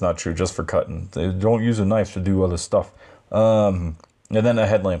 actually, that's not true, just for cutting. They don't use a knife to do other stuff. And then a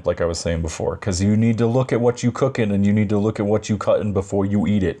headlamp, like I was saying before, because you need to look at what you cooking and you need to look at what you cutting before you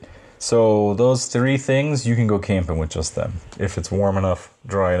eat it. So those three things, you can go camping with just them, if it's warm enough,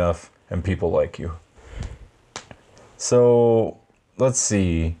 dry enough, and people like you. So, let's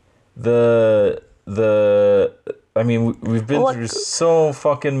see. We've been through so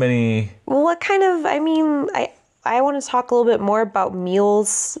fucking many... Well, what kind of, I want to talk a little bit more about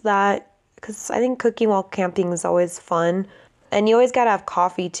meals because I think cooking while camping is always fun. And you always got to have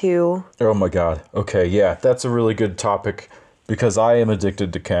coffee too. Oh my God. Okay, yeah, that's a really good topic because I am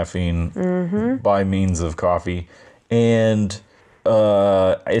addicted to caffeine by means of coffee. And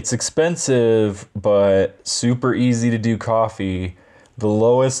it's expensive, but super easy to do coffee. The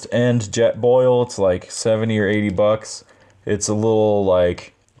lowest end Jetboil, it's like $70 or $80. It's a little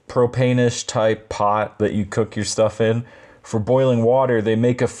like propane-ish type pot that you cook your stuff in. For boiling water, they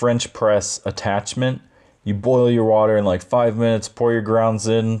make a French press attachment. You boil your water in like 5 minutes, pour your grounds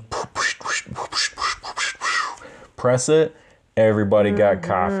in, press it, Everybody got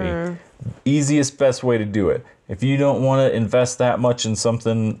coffee. Easiest, best way to do it. If you don't want to invest that much in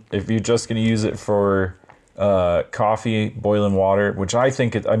something, if you're just going to use it for coffee, boiling water, which I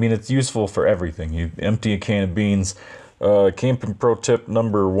think, it's useful for everything. You empty a can of beans. Camping pro tip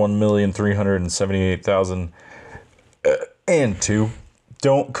number 1,378,002.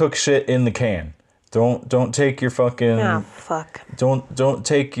 Don't cook shit in the can. Don't take your fucking. Oh, fuck. Don't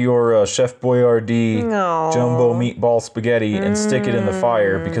take your Chef Boyardee jumbo meatball spaghetti and stick it in the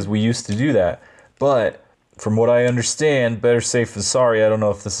fire, because we used to do that. But from what I understand, better safe than sorry. I don't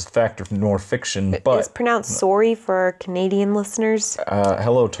know if this is fact nor fiction, but it's pronounced sorry for our Canadian listeners.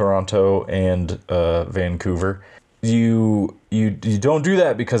 Hello, Toronto and Vancouver. You don't do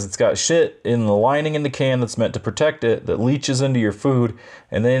that, because it's got shit in the lining in the can that's meant to protect it that leaches into your food,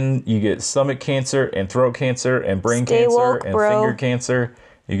 and then you get stomach cancer and throat cancer and brain cancer and finger cancer.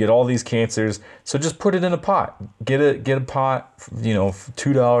 You get all these cancers. So just put it in a pot. Get a pot,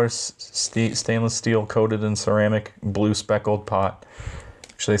 $2 stainless steel coated in ceramic, blue speckled pot.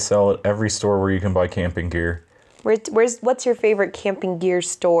 Actually, they sell at every store where you can buy camping gear. What's your favorite camping gear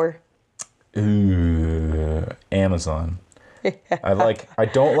store? Amazon. I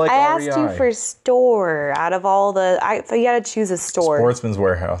don't like REI. I asked you for store out of all the. So you got to choose a store. Sportsman's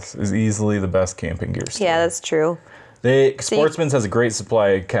Warehouse is easily the best camping gear store. Yeah, that's true. Sportsman's has a great supply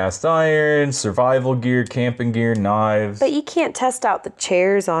of cast iron, survival gear, camping gear, knives. But you can't test out the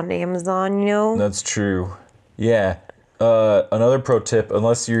chairs on Amazon, you know? That's true. Yeah. Another pro tip,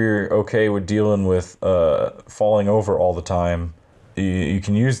 unless you're okay with dealing with falling over all the time, you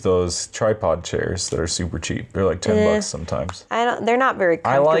can use those tripod chairs that are super cheap. They're like $10 sometimes. They're not very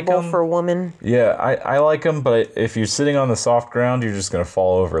comfortable for a woman. Yeah, I like them, but if you're sitting on the soft ground, you're just going to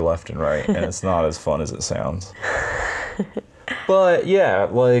fall over left and right, and it's not as fun as it sounds. But yeah,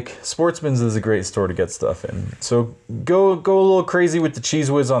 Sportsman's is a great store to get stuff in. So go a little crazy with the Cheese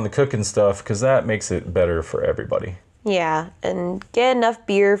Whiz on the cooking stuff, because that makes it better for everybody. Yeah, and get enough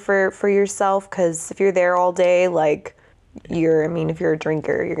beer for yourself, because if you're there all day, if you're a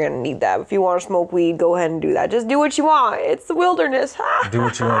drinker, you're going to need that. If you want to smoke weed, go ahead and do that. Just do what you want. It's the wilderness. Do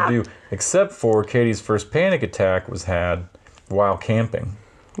what you want to do. Except for Katie's first panic attack was had while camping.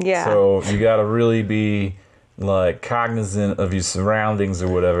 Yeah. So you got to really be cognizant of your surroundings or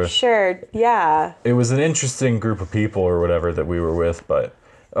whatever. Sure, yeah. It was an interesting group of people or whatever that we were with, but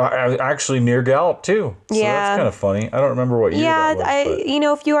actually near Gallup too. So that's kind of funny. I don't remember what year that was.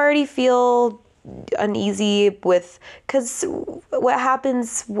 If you already feel uneasy with, because what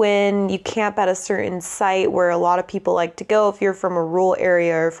happens when you camp at a certain site where a lot of people like to go, if you're from a rural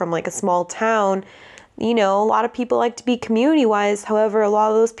area or from a small town, a lot of people like to be community-wise. However, a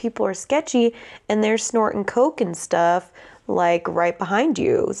lot of those people are sketchy and they're snorting coke and stuff right behind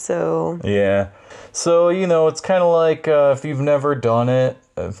you. So yeah, so it's kind of if you've never done it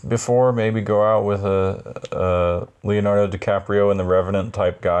before, maybe go out with a Leonardo DiCaprio in the Revenant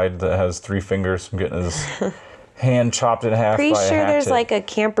type guide that has 3 fingers from getting his hand chopped in half by a hatchet. Pretty sure there's a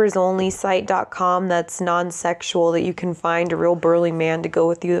campersonlysite.com that's non-sexual that you can find a real burly man to go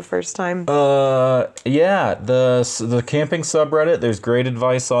with you the first time. Yeah, the camping subreddit, there's great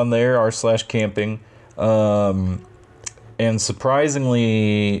advice on there, r/camping. And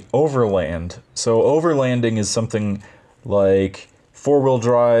surprisingly, overland. So overlanding is something like 4-wheel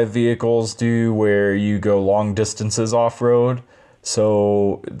drive vehicles do, where you go long distances off-road.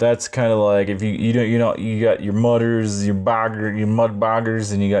 So that's kind of if you got your mudders, your mud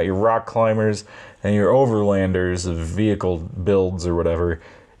boggers, and you got your rock climbers and your overlanders of vehicle builds or whatever.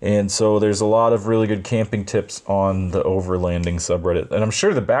 And so there's a lot of really good camping tips on the overlanding subreddit, and I'm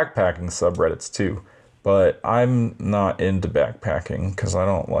sure the backpacking subreddits too. But I'm not into backpacking because I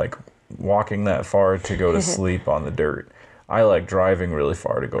don't like walking that far to go to sleep on the dirt. I like driving really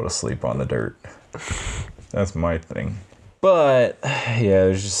far to go to sleep on the dirt. That's my thing. But yeah,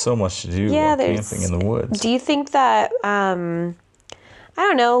 there's just so much to do camping in the woods. Do you think that, I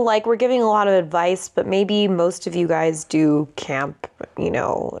don't know, we're giving a lot of advice, but maybe most of you guys do camp, in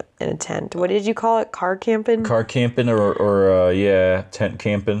a tent. What did you call it? Car camping? Car camping or tent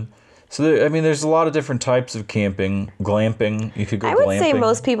camping. So, there's a lot of different types of camping. Glamping, you could go glamping. I would say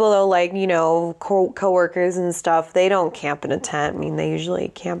most people, though, co-workers and stuff, they don't camp in a tent. They usually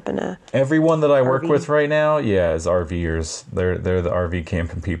camp in a Everyone that I work with right now, is RVers. They're the RV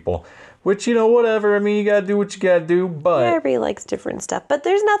camping people. Which, whatever. You got to do what you got to do, but... Yeah, everybody likes different stuff. But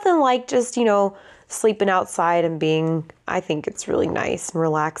there's nothing like just, sleeping outside and being... I think it's really nice and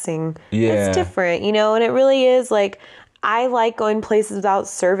relaxing. Yeah. It's different, and it really is, I like going places without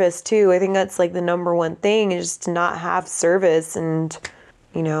service too. I think that's the number one thing is just to not have service and,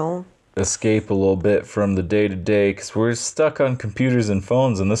 escape a little bit from the day-to-day, because we're stuck on computers and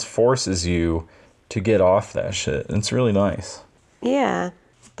phones, and this forces you to get off that shit. It's really nice. Yeah.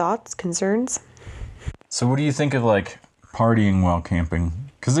 Thoughts, concerns? So what do you think of, like, partying while camping?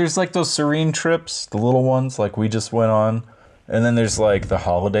 Because there's, like, those serene trips, the little ones, like we just went on. And then there's, like, the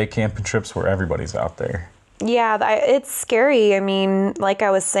holiday camping trips where everybody's out there. Yeah, it's scary. I mean, like I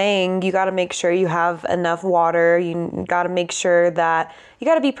was saying, you got to make sure you have enough water. You got to make sure that you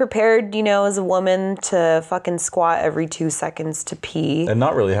got to be prepared, you know, as a woman to fucking squat every 2 seconds to pee. And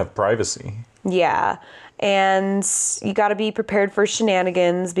not really have privacy. Yeah. And you got to be prepared for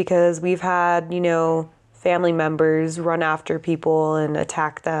shenanigans because we've had, you know, family members run after people and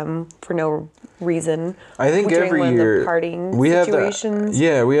attack them for no reason. I think every year partying we situations.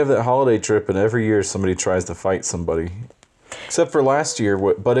 We have that holiday trip, and every year somebody tries to fight somebody. Except for last year,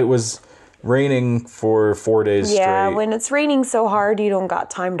 but it was raining for 4 days straight. Yeah, when it's raining so hard, you don't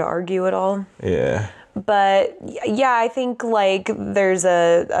got time to argue at all. Yeah. But yeah, I think like there's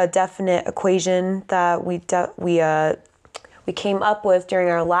a definite equation that we came up with during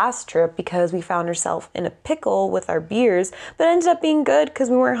our last trip because we found ourselves in a pickle with our beers, but it ended up being good because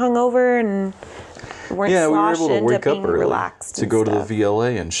we weren't hungover and weren't sloshed. We were able to wake up early relaxed to go to the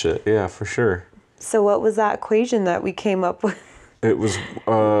VLA and shit. Yeah, for sure. So what was that equation that we came up with? It was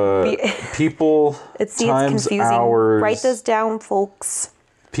people it's times confusing. hours. Write this down, folks.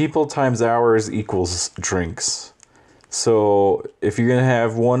 People times hours equals drinks. So if you're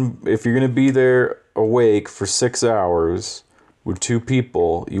gonna be there awake for 6 hours with 2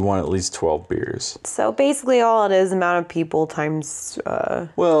 people, you want at least 12 beers. So basically all it is amount of people times...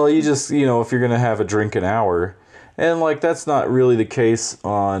 Well, you just, you know, if you're gonna have a drink an hour. And like that's not really the case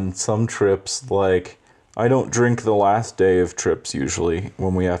on some trips. Like I don't drink the last day of trips usually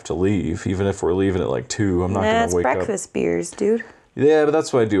when we have to leave. Even if we're leaving at like 2, I'm not gonna wake up. That's breakfast beers, dude. Yeah, but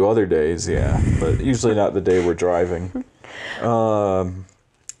that's what I do other days, yeah. But usually not the day we're driving. But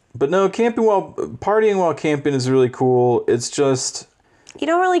no, partying while camping is really cool. It's just... You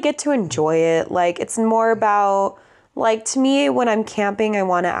don't really get to enjoy it. Like, it's more about... Like, to me, when I'm camping, I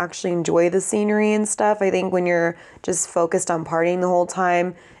want to actually enjoy the scenery and stuff. I think when you're just focused on partying the whole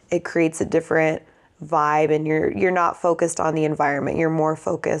time, it creates a different vibe, and you're not focused on the environment. You're more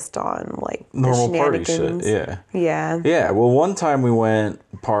focused on, like, normal the party shenanigans. shit, yeah. Yeah. Yeah, well, one time we went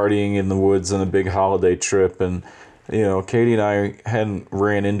partying in the woods on a big holiday trip, and, you know, Katie and I hadn't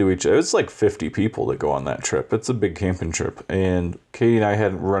ran into each other. It's like 50 people that go on that trip. It's a big camping trip. And Katie and I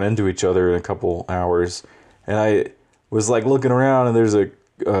hadn't run into each other in a couple hours. And I was, like, looking around, and there's a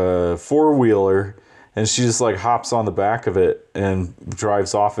four-wheeler, and she just like hops on the back of it and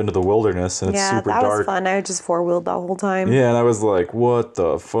drives off into the wilderness, and it's super dark. Yeah, that was fun. I just four-wheeled the whole time. Yeah, and I was like, what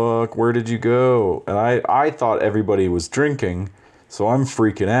the fuck? Where did you go? And I thought everybody was drinking, so I'm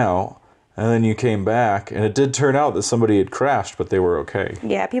freaking out. And then you came back, and it did turn out that somebody had crashed, but they were okay.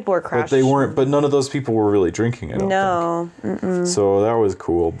 Yeah, people were crashing. But they weren't. But none of those people were really drinking, I don't think. No. So that was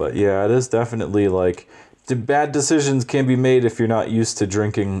cool. But yeah, it is definitely like... bad decisions can be made if you're not used to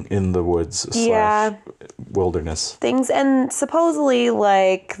drinking in the woods / wilderness. And supposedly,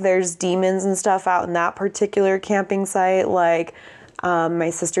 like, there's demons and stuff out in that particular camping site. Like,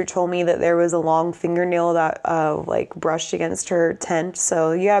 my sister told me that there was a long fingernail that, like, brushed against her tent.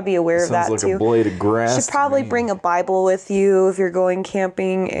 So you gotta be aware of that, too. Sounds like a blade of grass. You should probably bring a Bible with you if you're going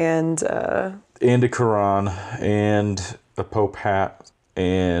camping, and a Quran, and a Pope hat,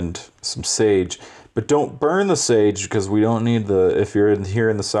 and some sage. But don't burn the sage, because we don't need if you're here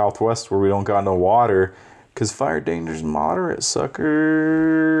in the Southwest where we don't got no water, because fire danger's moderate, sucker.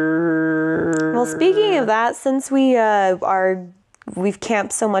 Well, speaking of that, since we've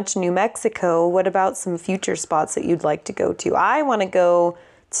camped so much in New Mexico, what about some future spots that you'd like to go to? I want to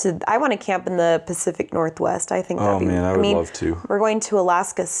camp in the Pacific Northwest. I think that'd be... I would love to. We're going to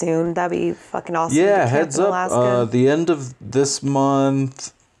Alaska soon. That'd be fucking awesome. Yeah, heads up. The end of this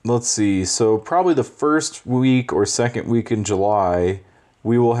month... Let's see, so probably the first week or second week in July,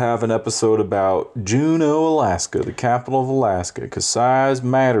 we will have an episode about Juneau, Alaska, the capital of Alaska, because size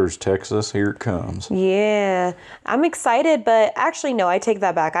matters, Texas. Here it comes. Yeah, I'm excited, but actually, no, I take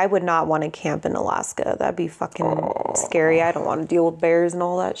that back. I would not want to camp in Alaska. That'd be fucking scary. I don't want to deal with bears and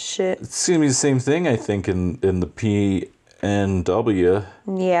all that shit. It's going to be the same thing, I think, in the PNW.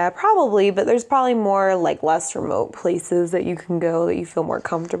 Yeah, probably, but there's probably more, like, less remote places that you can go that you feel more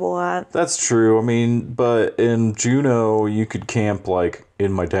comfortable at. That's true. I mean, but in Juneau, you could camp, like,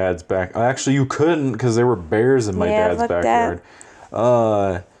 in my dad's back. Actually, you couldn't, because there were bears in my dad's backyard.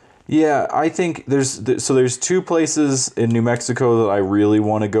 Yeah, I think there's 2 places in New Mexico that I really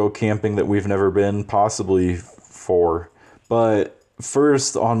want to go camping that we've never been, possibly 4. But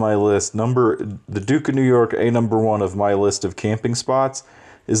first on my list, the Duke of New York, number one of my list of camping spots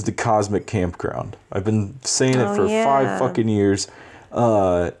is the Cosmic Campground. I've been saying it for 5 fucking years.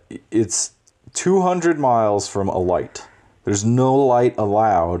 It's 200 miles from a light. There's no light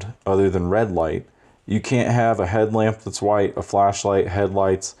allowed other than red light. You can't have a headlamp that's white, a flashlight,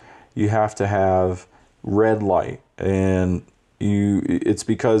 headlights. You have to have red light. And it's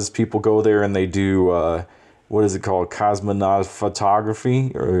because people go there and they do, what is it called? Cosmonaut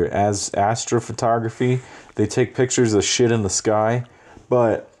photography or astrophotography. They take pictures of shit in the sky,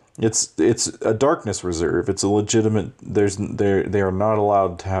 but it's a darkness reserve. It's a legitimate, they are not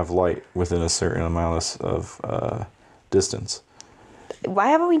allowed to have light within a certain amount of distance. Why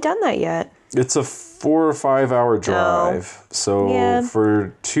haven't we done that yet? It's a 4 or 5 hour drive. So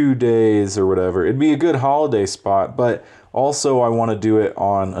for 2 days or whatever, it'd be a good holiday spot, but also I want to do it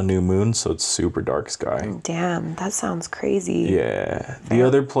on a new moon, so it's super dark sky. Damn, that sounds crazy. Yeah. The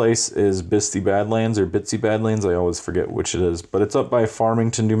other place is Bitsy Badlands. I always forget which it is, but it's up by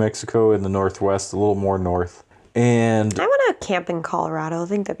Farmington, New Mexico in the northwest, a little more north. And I want to camp in Colorado. I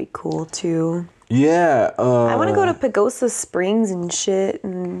think that'd be cool too. Yeah. I want to go to Pagosa Springs and shit.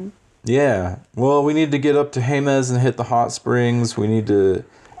 Yeah. Well, we need to get up to Jemez and hit the hot springs. We need to,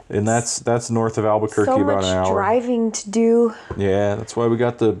 and that's north of Albuquerque, about an hour. So much driving to do. Yeah, that's why we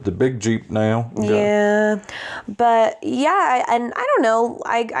got the big Jeep now. But yeah, and I don't know.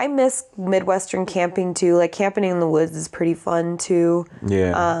 I miss Midwestern camping too. Like camping in the woods is pretty fun too.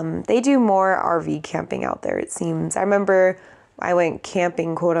 Yeah. They do more RV camping out there, it seems. I remember I went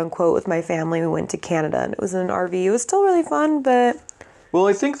camping, quote unquote, with my family. We went to Canada and it was in an RV. It was still really fun, but... Well,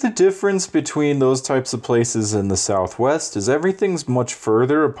 I think the difference between those types of places in the Southwest is everything's much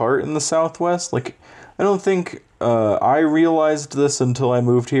further apart in the Southwest. Like, I don't think I realized this until I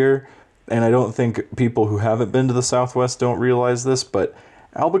moved here, and I don't think people who haven't been to the Southwest don't realize this, but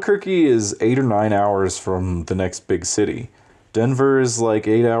Albuquerque is 8 or 9 hours from the next big city. Denver is like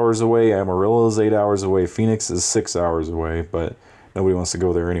 8 hours away, Amarillo is 8 hours away, Phoenix is 6 hours away, but nobody wants to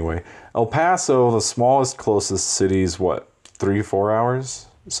go there anyway. El Paso, the smallest, closest city, is what? 3-4 hours,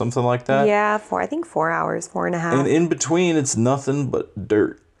 something like that. Yeah, 4 hours, 4.5. And in between, it's nothing but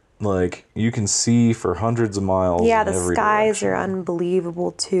dirt. Like, you can see for hundreds of miles. Yeah, the skies are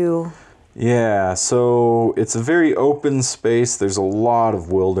unbelievable too. Yeah, so it's a very open space. There's a lot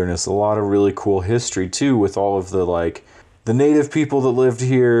of wilderness, a lot of really cool history too, with all of the the native people that lived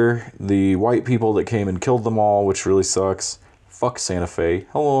here, the white people that came and killed them all, which really sucks. Fuck Santa Fe.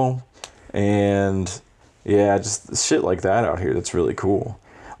 Hello. And yeah, just shit like that out here. That's really cool.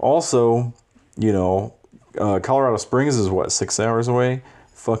 Also, Colorado Springs is what, 6 hours away?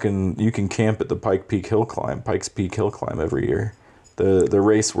 Fucking, you can camp at the Pikes Peak Hill Climb every year. The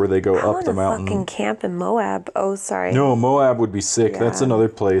race where they go up the mountain. I want to fucking camp in Moab. Oh, sorry. No, Moab would be sick. Yeah. That's another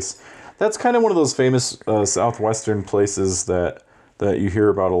place. That's kind of one of those famous southwestern places that you hear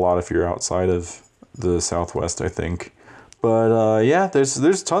about a lot if you're outside of the Southwest, I think. But yeah,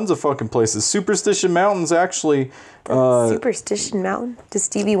 there's tons of fucking places. Superstition Mountain's actually... Superstition Mountain? Does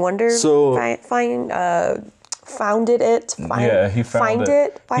Stevie Wonder founded it? Yeah, he found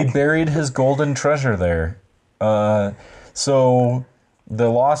it. He buried his golden treasure there. So the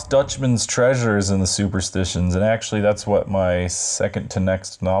Lost Dutchman's treasure is in the Superstitions, and actually that's what my second to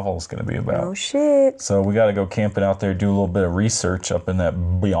next novel is going to be about. Oh, shit. So we got to go camping out there, do a little bit of research up in that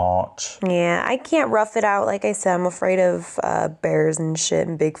biatch. Yeah, I can't rough it out. Like I said, I'm afraid of bears and shit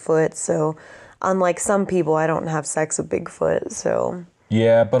and Bigfoot, so unlike some people, I don't have sex with Bigfoot, so...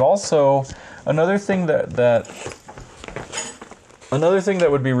 Yeah, but also another thing that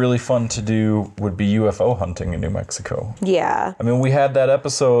would be really fun to do would be UFO hunting in New Mexico. Yeah. I mean, we had that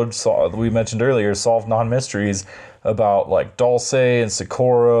episode we mentioned earlier, Solve Non-Mysteries, about like Dulce and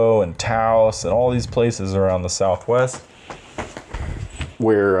Socorro and Taos and all these places around the Southwest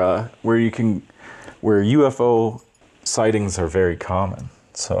where UFO sightings are very common.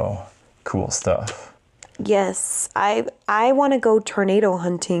 So, cool stuff. Yes, I want to go tornado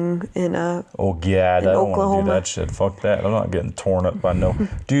hunting in Oklahoma. I don't want to do that shit. Fuck that. I'm not getting torn up by no...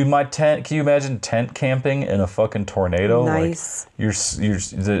 Dude, my tent... Can you imagine tent camping in a fucking tornado? Nice.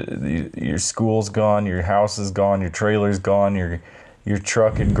 Like, your school's gone, your house is gone, your trailer's gone, your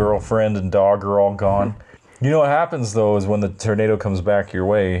truck and girlfriend and dog are all gone. You know what happens, though, is when the tornado comes back your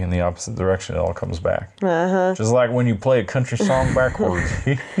way in the opposite direction, it all comes back. Uh-huh. Just like when you play a country song backwards.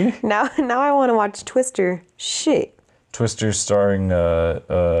 Now I want to watch Twister. Shit. Twister starring...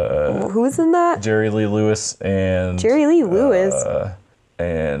 who's in that? Jerry Lee Lewis and... Jerry Lee Lewis?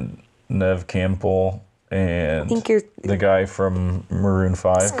 And Neve Campbell and the guy from Maroon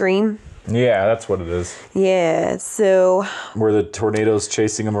 5. Scream. Yeah, that's what it is. Yeah, so... Where the tornado's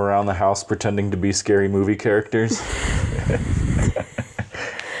chasing him around the house pretending to be scary movie characters.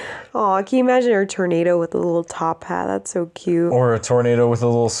 Aw, can you imagine a tornado with a little top hat? That's so cute. Or a tornado with a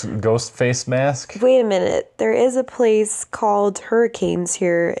little ghost face mask. Wait a minute. There is a place called Hurricanes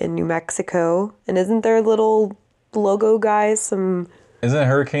here in New Mexico. And isn't there little logo guys some... Isn't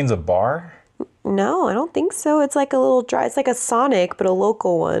Hurricanes a bar? No, I don't think so. It's like a little it's like a Sonic, but a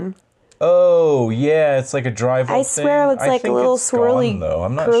local one. Oh, yeah, it's like a drive-up I swear thing. it's like a little swirly, though.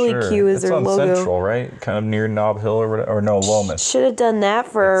 I'm not curly sure. Q is it's their on logo. Central, right? Kind of near Nob Hill or whatever. Or no, Lomas. Should have done that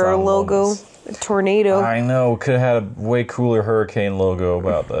for our logo. Lomas. A tornado. I know. Could have had a way cooler hurricane logo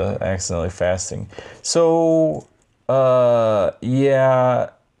about the accidentally fasting. So, yeah,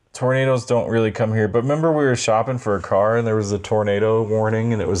 tornadoes don't really come here. But remember we were shopping for a car and there was a tornado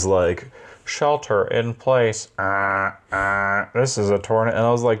warning and it was like... Shelter in place. This is a tornado. And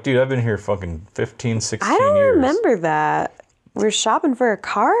I was like, dude, I've been here fucking 15, 16 years. I don't remember that. We're shopping for a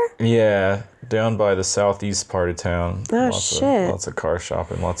car? Yeah, down by the southeast part of town. Oh, shit. Lots of car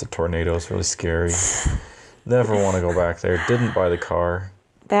shopping, lots of tornadoes, really scary. Never want to go back there. Didn't buy the car.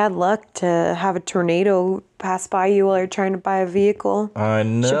 Bad luck to have a tornado pass by you while you're trying to buy a vehicle. I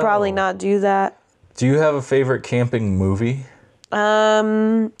know. Should probably not do that. Do you have a favorite camping movie?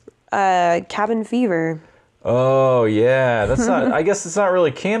 Cabin Fever. Oh yeah, that's not. I guess it's not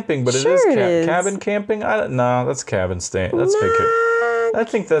really camping, but Sure it it is is. cabin camping. No, that's cabin staying. That's vacation. I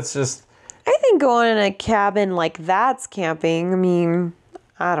think that's just. I think going in a cabin like that's camping. I mean,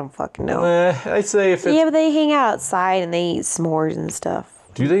 I don't fucking know. I'd say if it's. Yeah, but they hang out outside and they eat s'mores and stuff.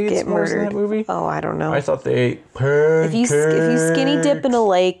 Do they eat Get s'mores in murdered. that movie? Oh, I don't know. I thought they ate pancakes. If you skinny dip in a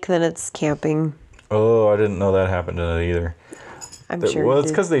lake, then it's camping. Oh, I didn't know that happened in it either. I'm sure. Well, it it's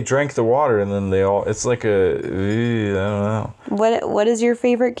did. because they drank the water and then they all. It's like a. I don't know. What is your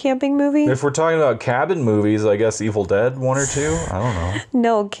favorite camping movie? If we're talking about cabin movies, I guess Evil Dead 1 or 2. I don't know.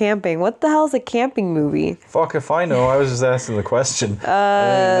 No, camping. What the hell is a camping movie? Fuck if I know. I was just asking the question. What's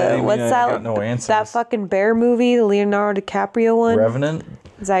that? I got no answers. That fucking bear movie, the Leonardo DiCaprio one. Revenant.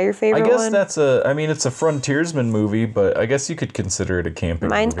 Is that your favorite I guess one? that's a. I mean, it's a frontiersman movie, but I guess you could consider it a camping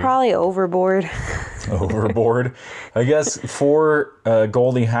Mine's movie. probably Overboard. Overboard. I guess for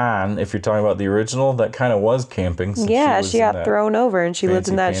Goldie Hawn, if you're talking about the original, that kind of was camping. Since Yeah, she she got thrown over and she lived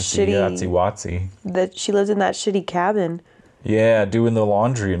in that fancy shitty. Yatsy-watsy. She lived in that shitty cabin. Yeah, doing the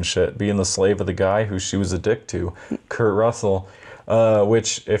laundry and shit, being the slave of the guy who she was a dick to, Kurt Russell.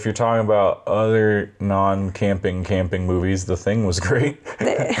 Which, if you're talking about other non-camping movies, The Thing was great.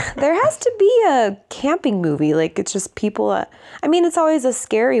 There has to be a camping movie. Like, it's just people. I mean, it's always a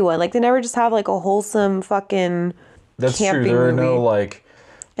scary one. Like, they never just have, like, a wholesome fucking That's camping true. There are movie. no, like...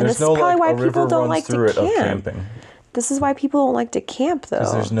 And There's this no, is probably like, why a people river don't runs like to through it of camp. camping. This is why people don't like to camp, though.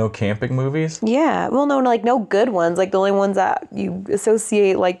 Because there's no camping movies? Yeah. Well, no, like, no good ones. Like, the only ones that you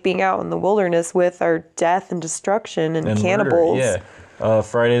associate, like, being out in the wilderness with are death and destruction and cannibals. Murder, yeah.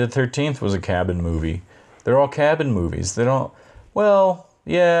 Friday the 13th was a cabin movie. They're all cabin movies. They don't... Well,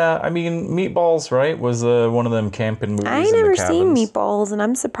 yeah, I mean, Meatballs, right, was one of them camping movies. I ain't never seen Meatballs, and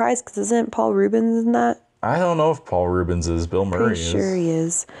I'm surprised because isn't Paul Rubens in that? I don't know if Paul Rubens is. Bill Murray Pretty sure he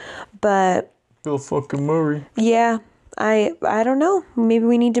is. But... Bill fucking Murray. Yeah, I don't know. Maybe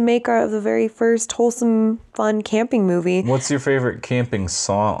we need to make the very first wholesome, fun camping movie. What's your favorite camping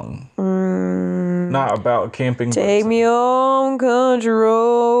song? Not about camping. Take me home, country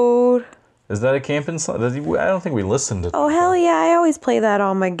road. Is that a camping song? I don't think we listened to that. Oh, hell yeah. I always play that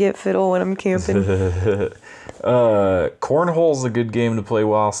on my Get Fiddle when I'm camping. Cornhole's a good game to play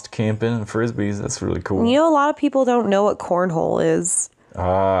whilst camping, and Frisbees, that's really cool. You know, a lot of people don't know what cornhole is.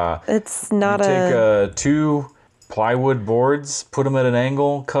 It's not take 2 plywood boards, put them at an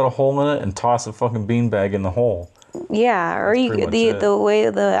angle, cut a hole in it, and toss a fucking beanbag in the hole. Yeah, or the way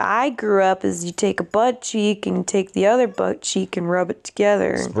that I grew up is you take a butt cheek and you take the other butt cheek and rub it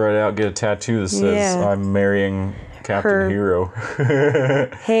together. Spread out, get a tattoo that says, I'm marrying Captain Hero.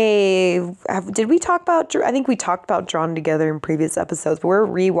 Hey, did we talk about... I think we talked about Drawn Together in previous episodes, but we're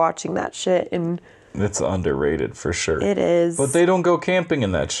rewatching that shit and... It's underrated for sure. It is. But they don't go camping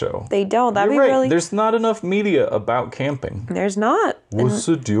in that show. They don't. That'd You're be right. really... There's not enough media about camping. There's not. What's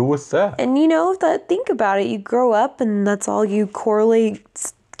the deal with that? And you know, think about it. You grow up and that's all you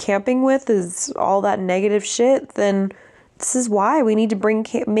correlate camping with is all that negative shit. Then this is why we need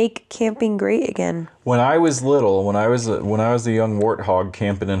to make camping great again. When I was little, when I was a young warthog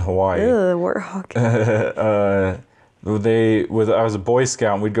camping in Hawaii. Ugh, warthog. I was a Boy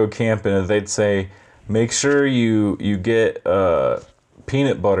Scout and we'd go camping and they'd say, make sure you get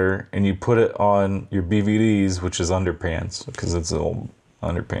peanut butter and you put it on your BVDs, which is underpants, because it's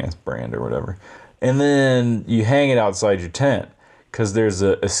underpants brand or whatever. And then you hang it outside your tent because there's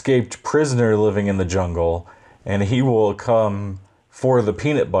a escaped prisoner living in the jungle, and he will come for the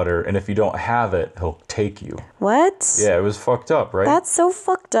peanut butter, and if you don't have it, he'll take you. What? Yeah, it was fucked up, right? That's so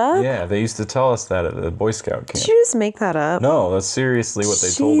fucked up. Yeah, they used to tell us that at the Boy Scout camp. Did you just make that up? No, that's seriously what they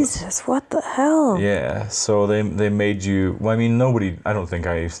told us. Jesus, what the hell? Yeah, so they made you... Well, I mean, nobody... I don't think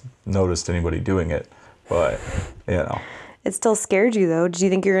I noticed anybody doing it, but, you know. It still scared you, though. Did you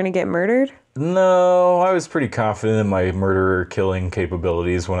think you were going to get murdered? No, I was pretty confident in my murderer-killing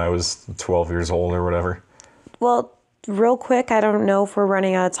capabilities when I was 12 years old or whatever. Well, real quick, I don't know if we're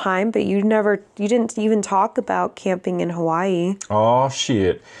running out of time, but you didn't even talk about camping in Hawaii. Oh,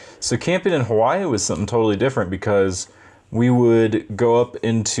 shit. So camping in Hawaii was something totally different because we would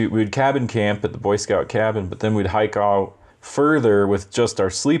we'd cabin camp at the Boy Scout cabin, but then we'd hike out further with just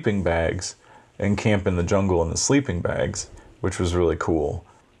our sleeping bags and camp in the jungle in the sleeping bags, which was really cool.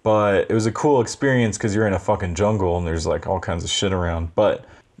 But it was a cool experience because you're in a fucking jungle and there's like all kinds of shit around. But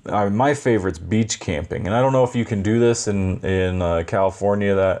my favorite's beach camping, and I don't know if you can do this in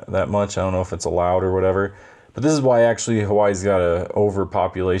California that much. I don't know if it's allowed or whatever. But this is why actually Hawaii's got a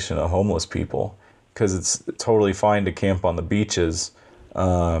overpopulation of homeless people, because it's totally fine to camp on the beaches,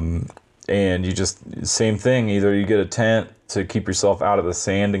 and you just same thing. Either you get a tent to keep yourself out of the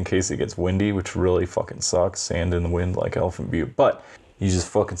sand in case it gets windy, which really fucking sucks, sand in the wind like Elephant Butte, but you just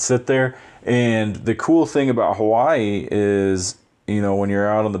fucking sit there. And the cool thing about Hawaii is, you know, when you're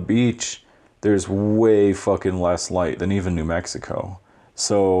out on the beach, there's way fucking less light than even New Mexico.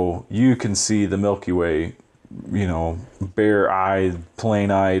 So you can see the Milky Way, you know, bare-eyed,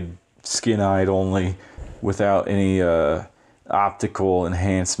 plain-eyed, skin-eyed only, without any optical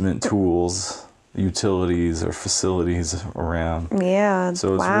enhancement tools, utilities, or facilities around. Yeah,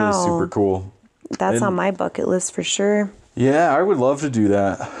 so it's really super cool. That's on my bucket list for sure. Yeah, I would love to do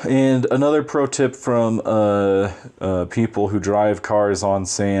that. And another pro tip from people who drive cars on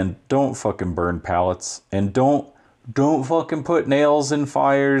sand: don't fucking burn pallets, and don't fucking put nails in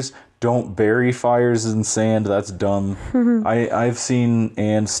fires. Don't bury fires in sand. That's dumb. I've seen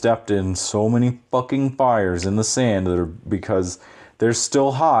and stepped in so many fucking fires in the sand that are because they're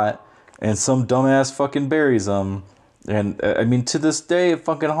still hot and some dumbass fucking buries them. And I mean, to this day, it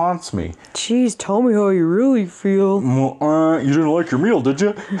fucking haunts me. Jeez, tell me how you really feel. Well, you didn't like your meal, did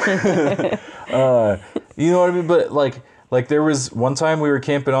you? You know what I mean? But like there was one time we were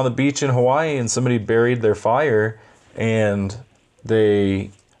camping on the beach in Hawaii, and somebody buried their fire, and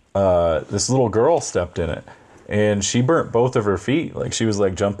they this little girl stepped in it, and she burnt both of her feet. Like she was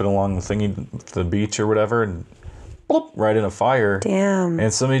like jumping along the beach or whatever, and boop, right in a fire. Damn.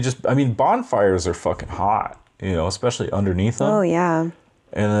 And somebody bonfires are fucking hot. You know, especially underneath them. Oh, yeah.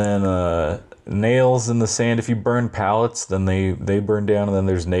 And then nails in the sand. If you burn pallets, then they burn down, and then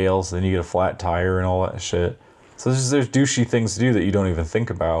there's nails. Then you get a flat tire and all that shit. So there's douchey things to do that you don't even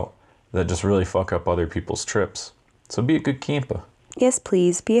think about that just really fuck up other people's trips. So be a good camper. Yes,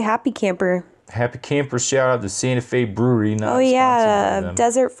 please. Be a happy camper. Happy camper, shout out to Santa Fe Brewery. Oh, yeah.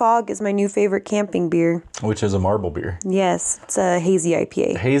 Desert Fog is my new favorite camping beer. Which is a marble beer. Yes, it's a hazy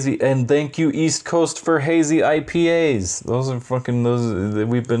IPA. Hazy, and thank you, East Coast, for hazy IPAs. Those are fucking,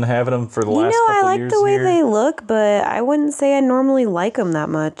 we've been having them for the last couple I like years the way here. they look, but I wouldn't say I normally like them that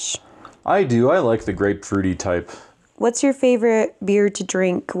much. I do. I like the grapefruity type. What's your favorite beer to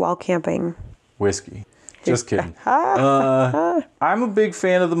drink while camping? Whiskey. Just kidding. I'm a big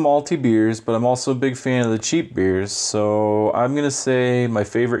fan of the malty beers, but I'm also a big fan of the cheap beers. So I'm going to say my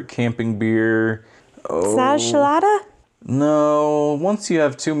favorite camping beer... It's not a Chilada? No. Once you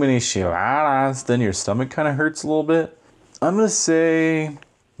have too many Chiladas, then your stomach kind of hurts a little bit. I'm going to say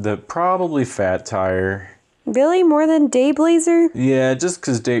probably Fat Tire. Really? More than Dayblazer? Yeah, just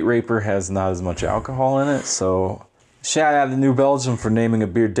because Date Raper has not as much alcohol in it, so... Shout out to New Belgium for naming a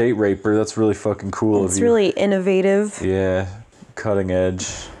beer Date Raper. That's really fucking cool of you. It's really innovative. Yeah, cutting edge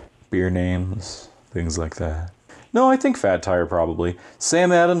beer names, things like that. No, I think Fat Tire probably.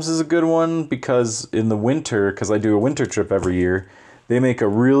 Sam Adams is a good one because in the winter, because I do a winter trip every year, they make a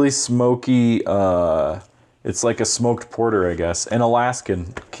really smoky, it's like a smoked porter, I guess. And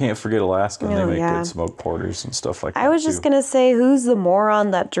Alaskan. Can't forget Alaskan. They make good smoked porters and stuff like that. I was just going to say, who's the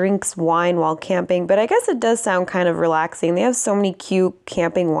moron that drinks wine while camping? But I guess it does sound kind of relaxing. They have so many cute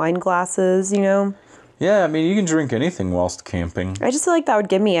camping wine glasses, you know? Yeah, I mean, you can drink anything whilst camping. I just feel like that would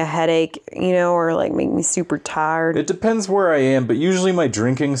give me a headache, you know, or like make me super tired. It depends where I am, but usually my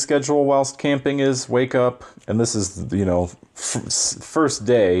drinking schedule whilst camping is wake up, and this is, you know, first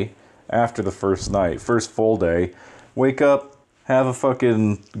day after the first night, first full day, wake up, have a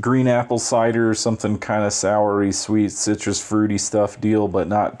fucking green apple cider or something kind of soury, sweet, citrus, fruity stuff deal, but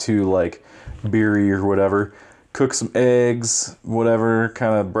not too like beery or whatever. Cook some eggs, whatever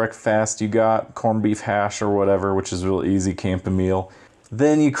kind of breakfast you got, corned beef hash or whatever, which is a real easy camping meal.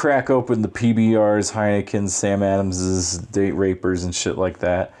 Then you crack open the PBRs, Heineken's, Sam Adams's, Date Rapers, and shit like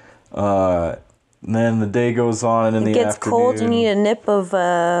that. And then the day goes on, and in the afternoon... It gets cold, you need a nip of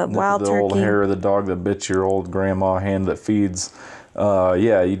wild turkey. The old hair of the dog that bit your old grandma hand that feeds.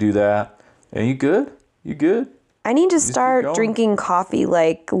 Yeah, you do that. And you good? You good? I need to start drinking coffee,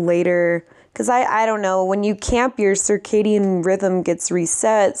 like, later... Because I don't know, when you camp, your circadian rhythm gets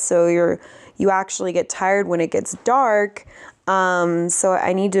reset, so you actually get tired when it gets dark. So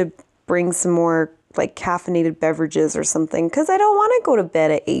I need to bring some more like caffeinated beverages or something, because I don't want to go to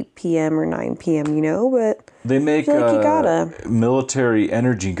bed at 8 p.m. or 9 p.m., but they make I feel like you gotta. Military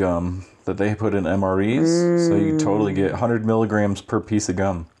energy gum that they put in MREs, so you totally get 100 milligrams per piece of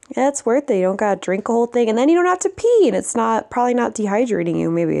gum. Yeah, it's worth it. You don't gotta drink a whole thing, and then you don't have to pee, and it's probably not dehydrating you.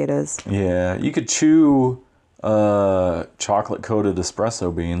 Maybe it is. Yeah, you could chew chocolate-coated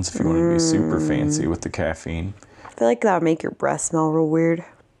espresso beans if you want to be super fancy with the caffeine. I feel like that would make your breath smell real weird.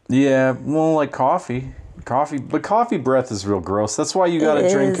 Yeah, well, like coffee. But coffee breath is real gross. That's why you gotta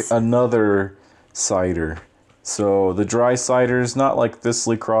drink another cider. So the dry cider is not like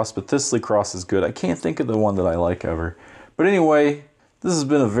Thistley Cross, but Thistley Cross is good. I can't think of the one that I like ever. But anyway, this has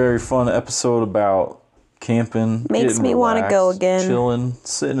been a very fun episode about camping. Makes me want to go again. Chilling,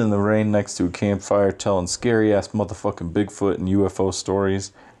 sitting in the rain next to a campfire, telling scary-ass motherfucking Bigfoot and UFO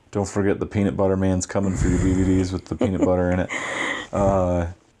stories. Don't forget the Peanut Butter Man's coming for your DVDs with the peanut butter in it.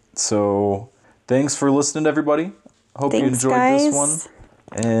 So, thanks for listening, everybody. Hope you enjoyed this one.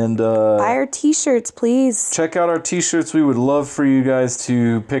 And buy our t-shirts, please. Check out our t-shirts. We would love for you guys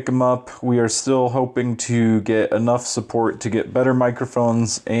to pick them up. We are still hoping to get enough support to get better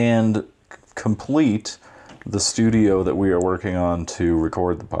microphones and complete the studio that we are working on to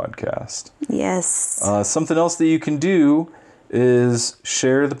record the podcast. Yes. Something else that you can do is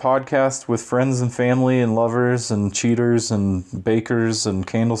share the podcast with friends and family and lovers and cheaters and bakers and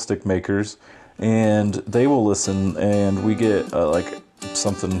candlestick makers, and they will listen, and we get like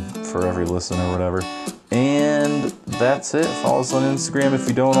something for every listen or whatever. And that's it. Follow us on Instagram if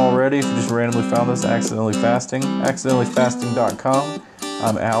you don't already. If you just randomly found us, Accidentally Fasting, accidentallyfasting.com.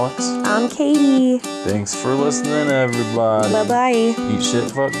 I'm Alex. I'm Katie. Thanks for listening, everybody. Bye-bye. Eat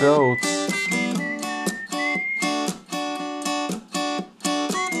shit, fuck goats.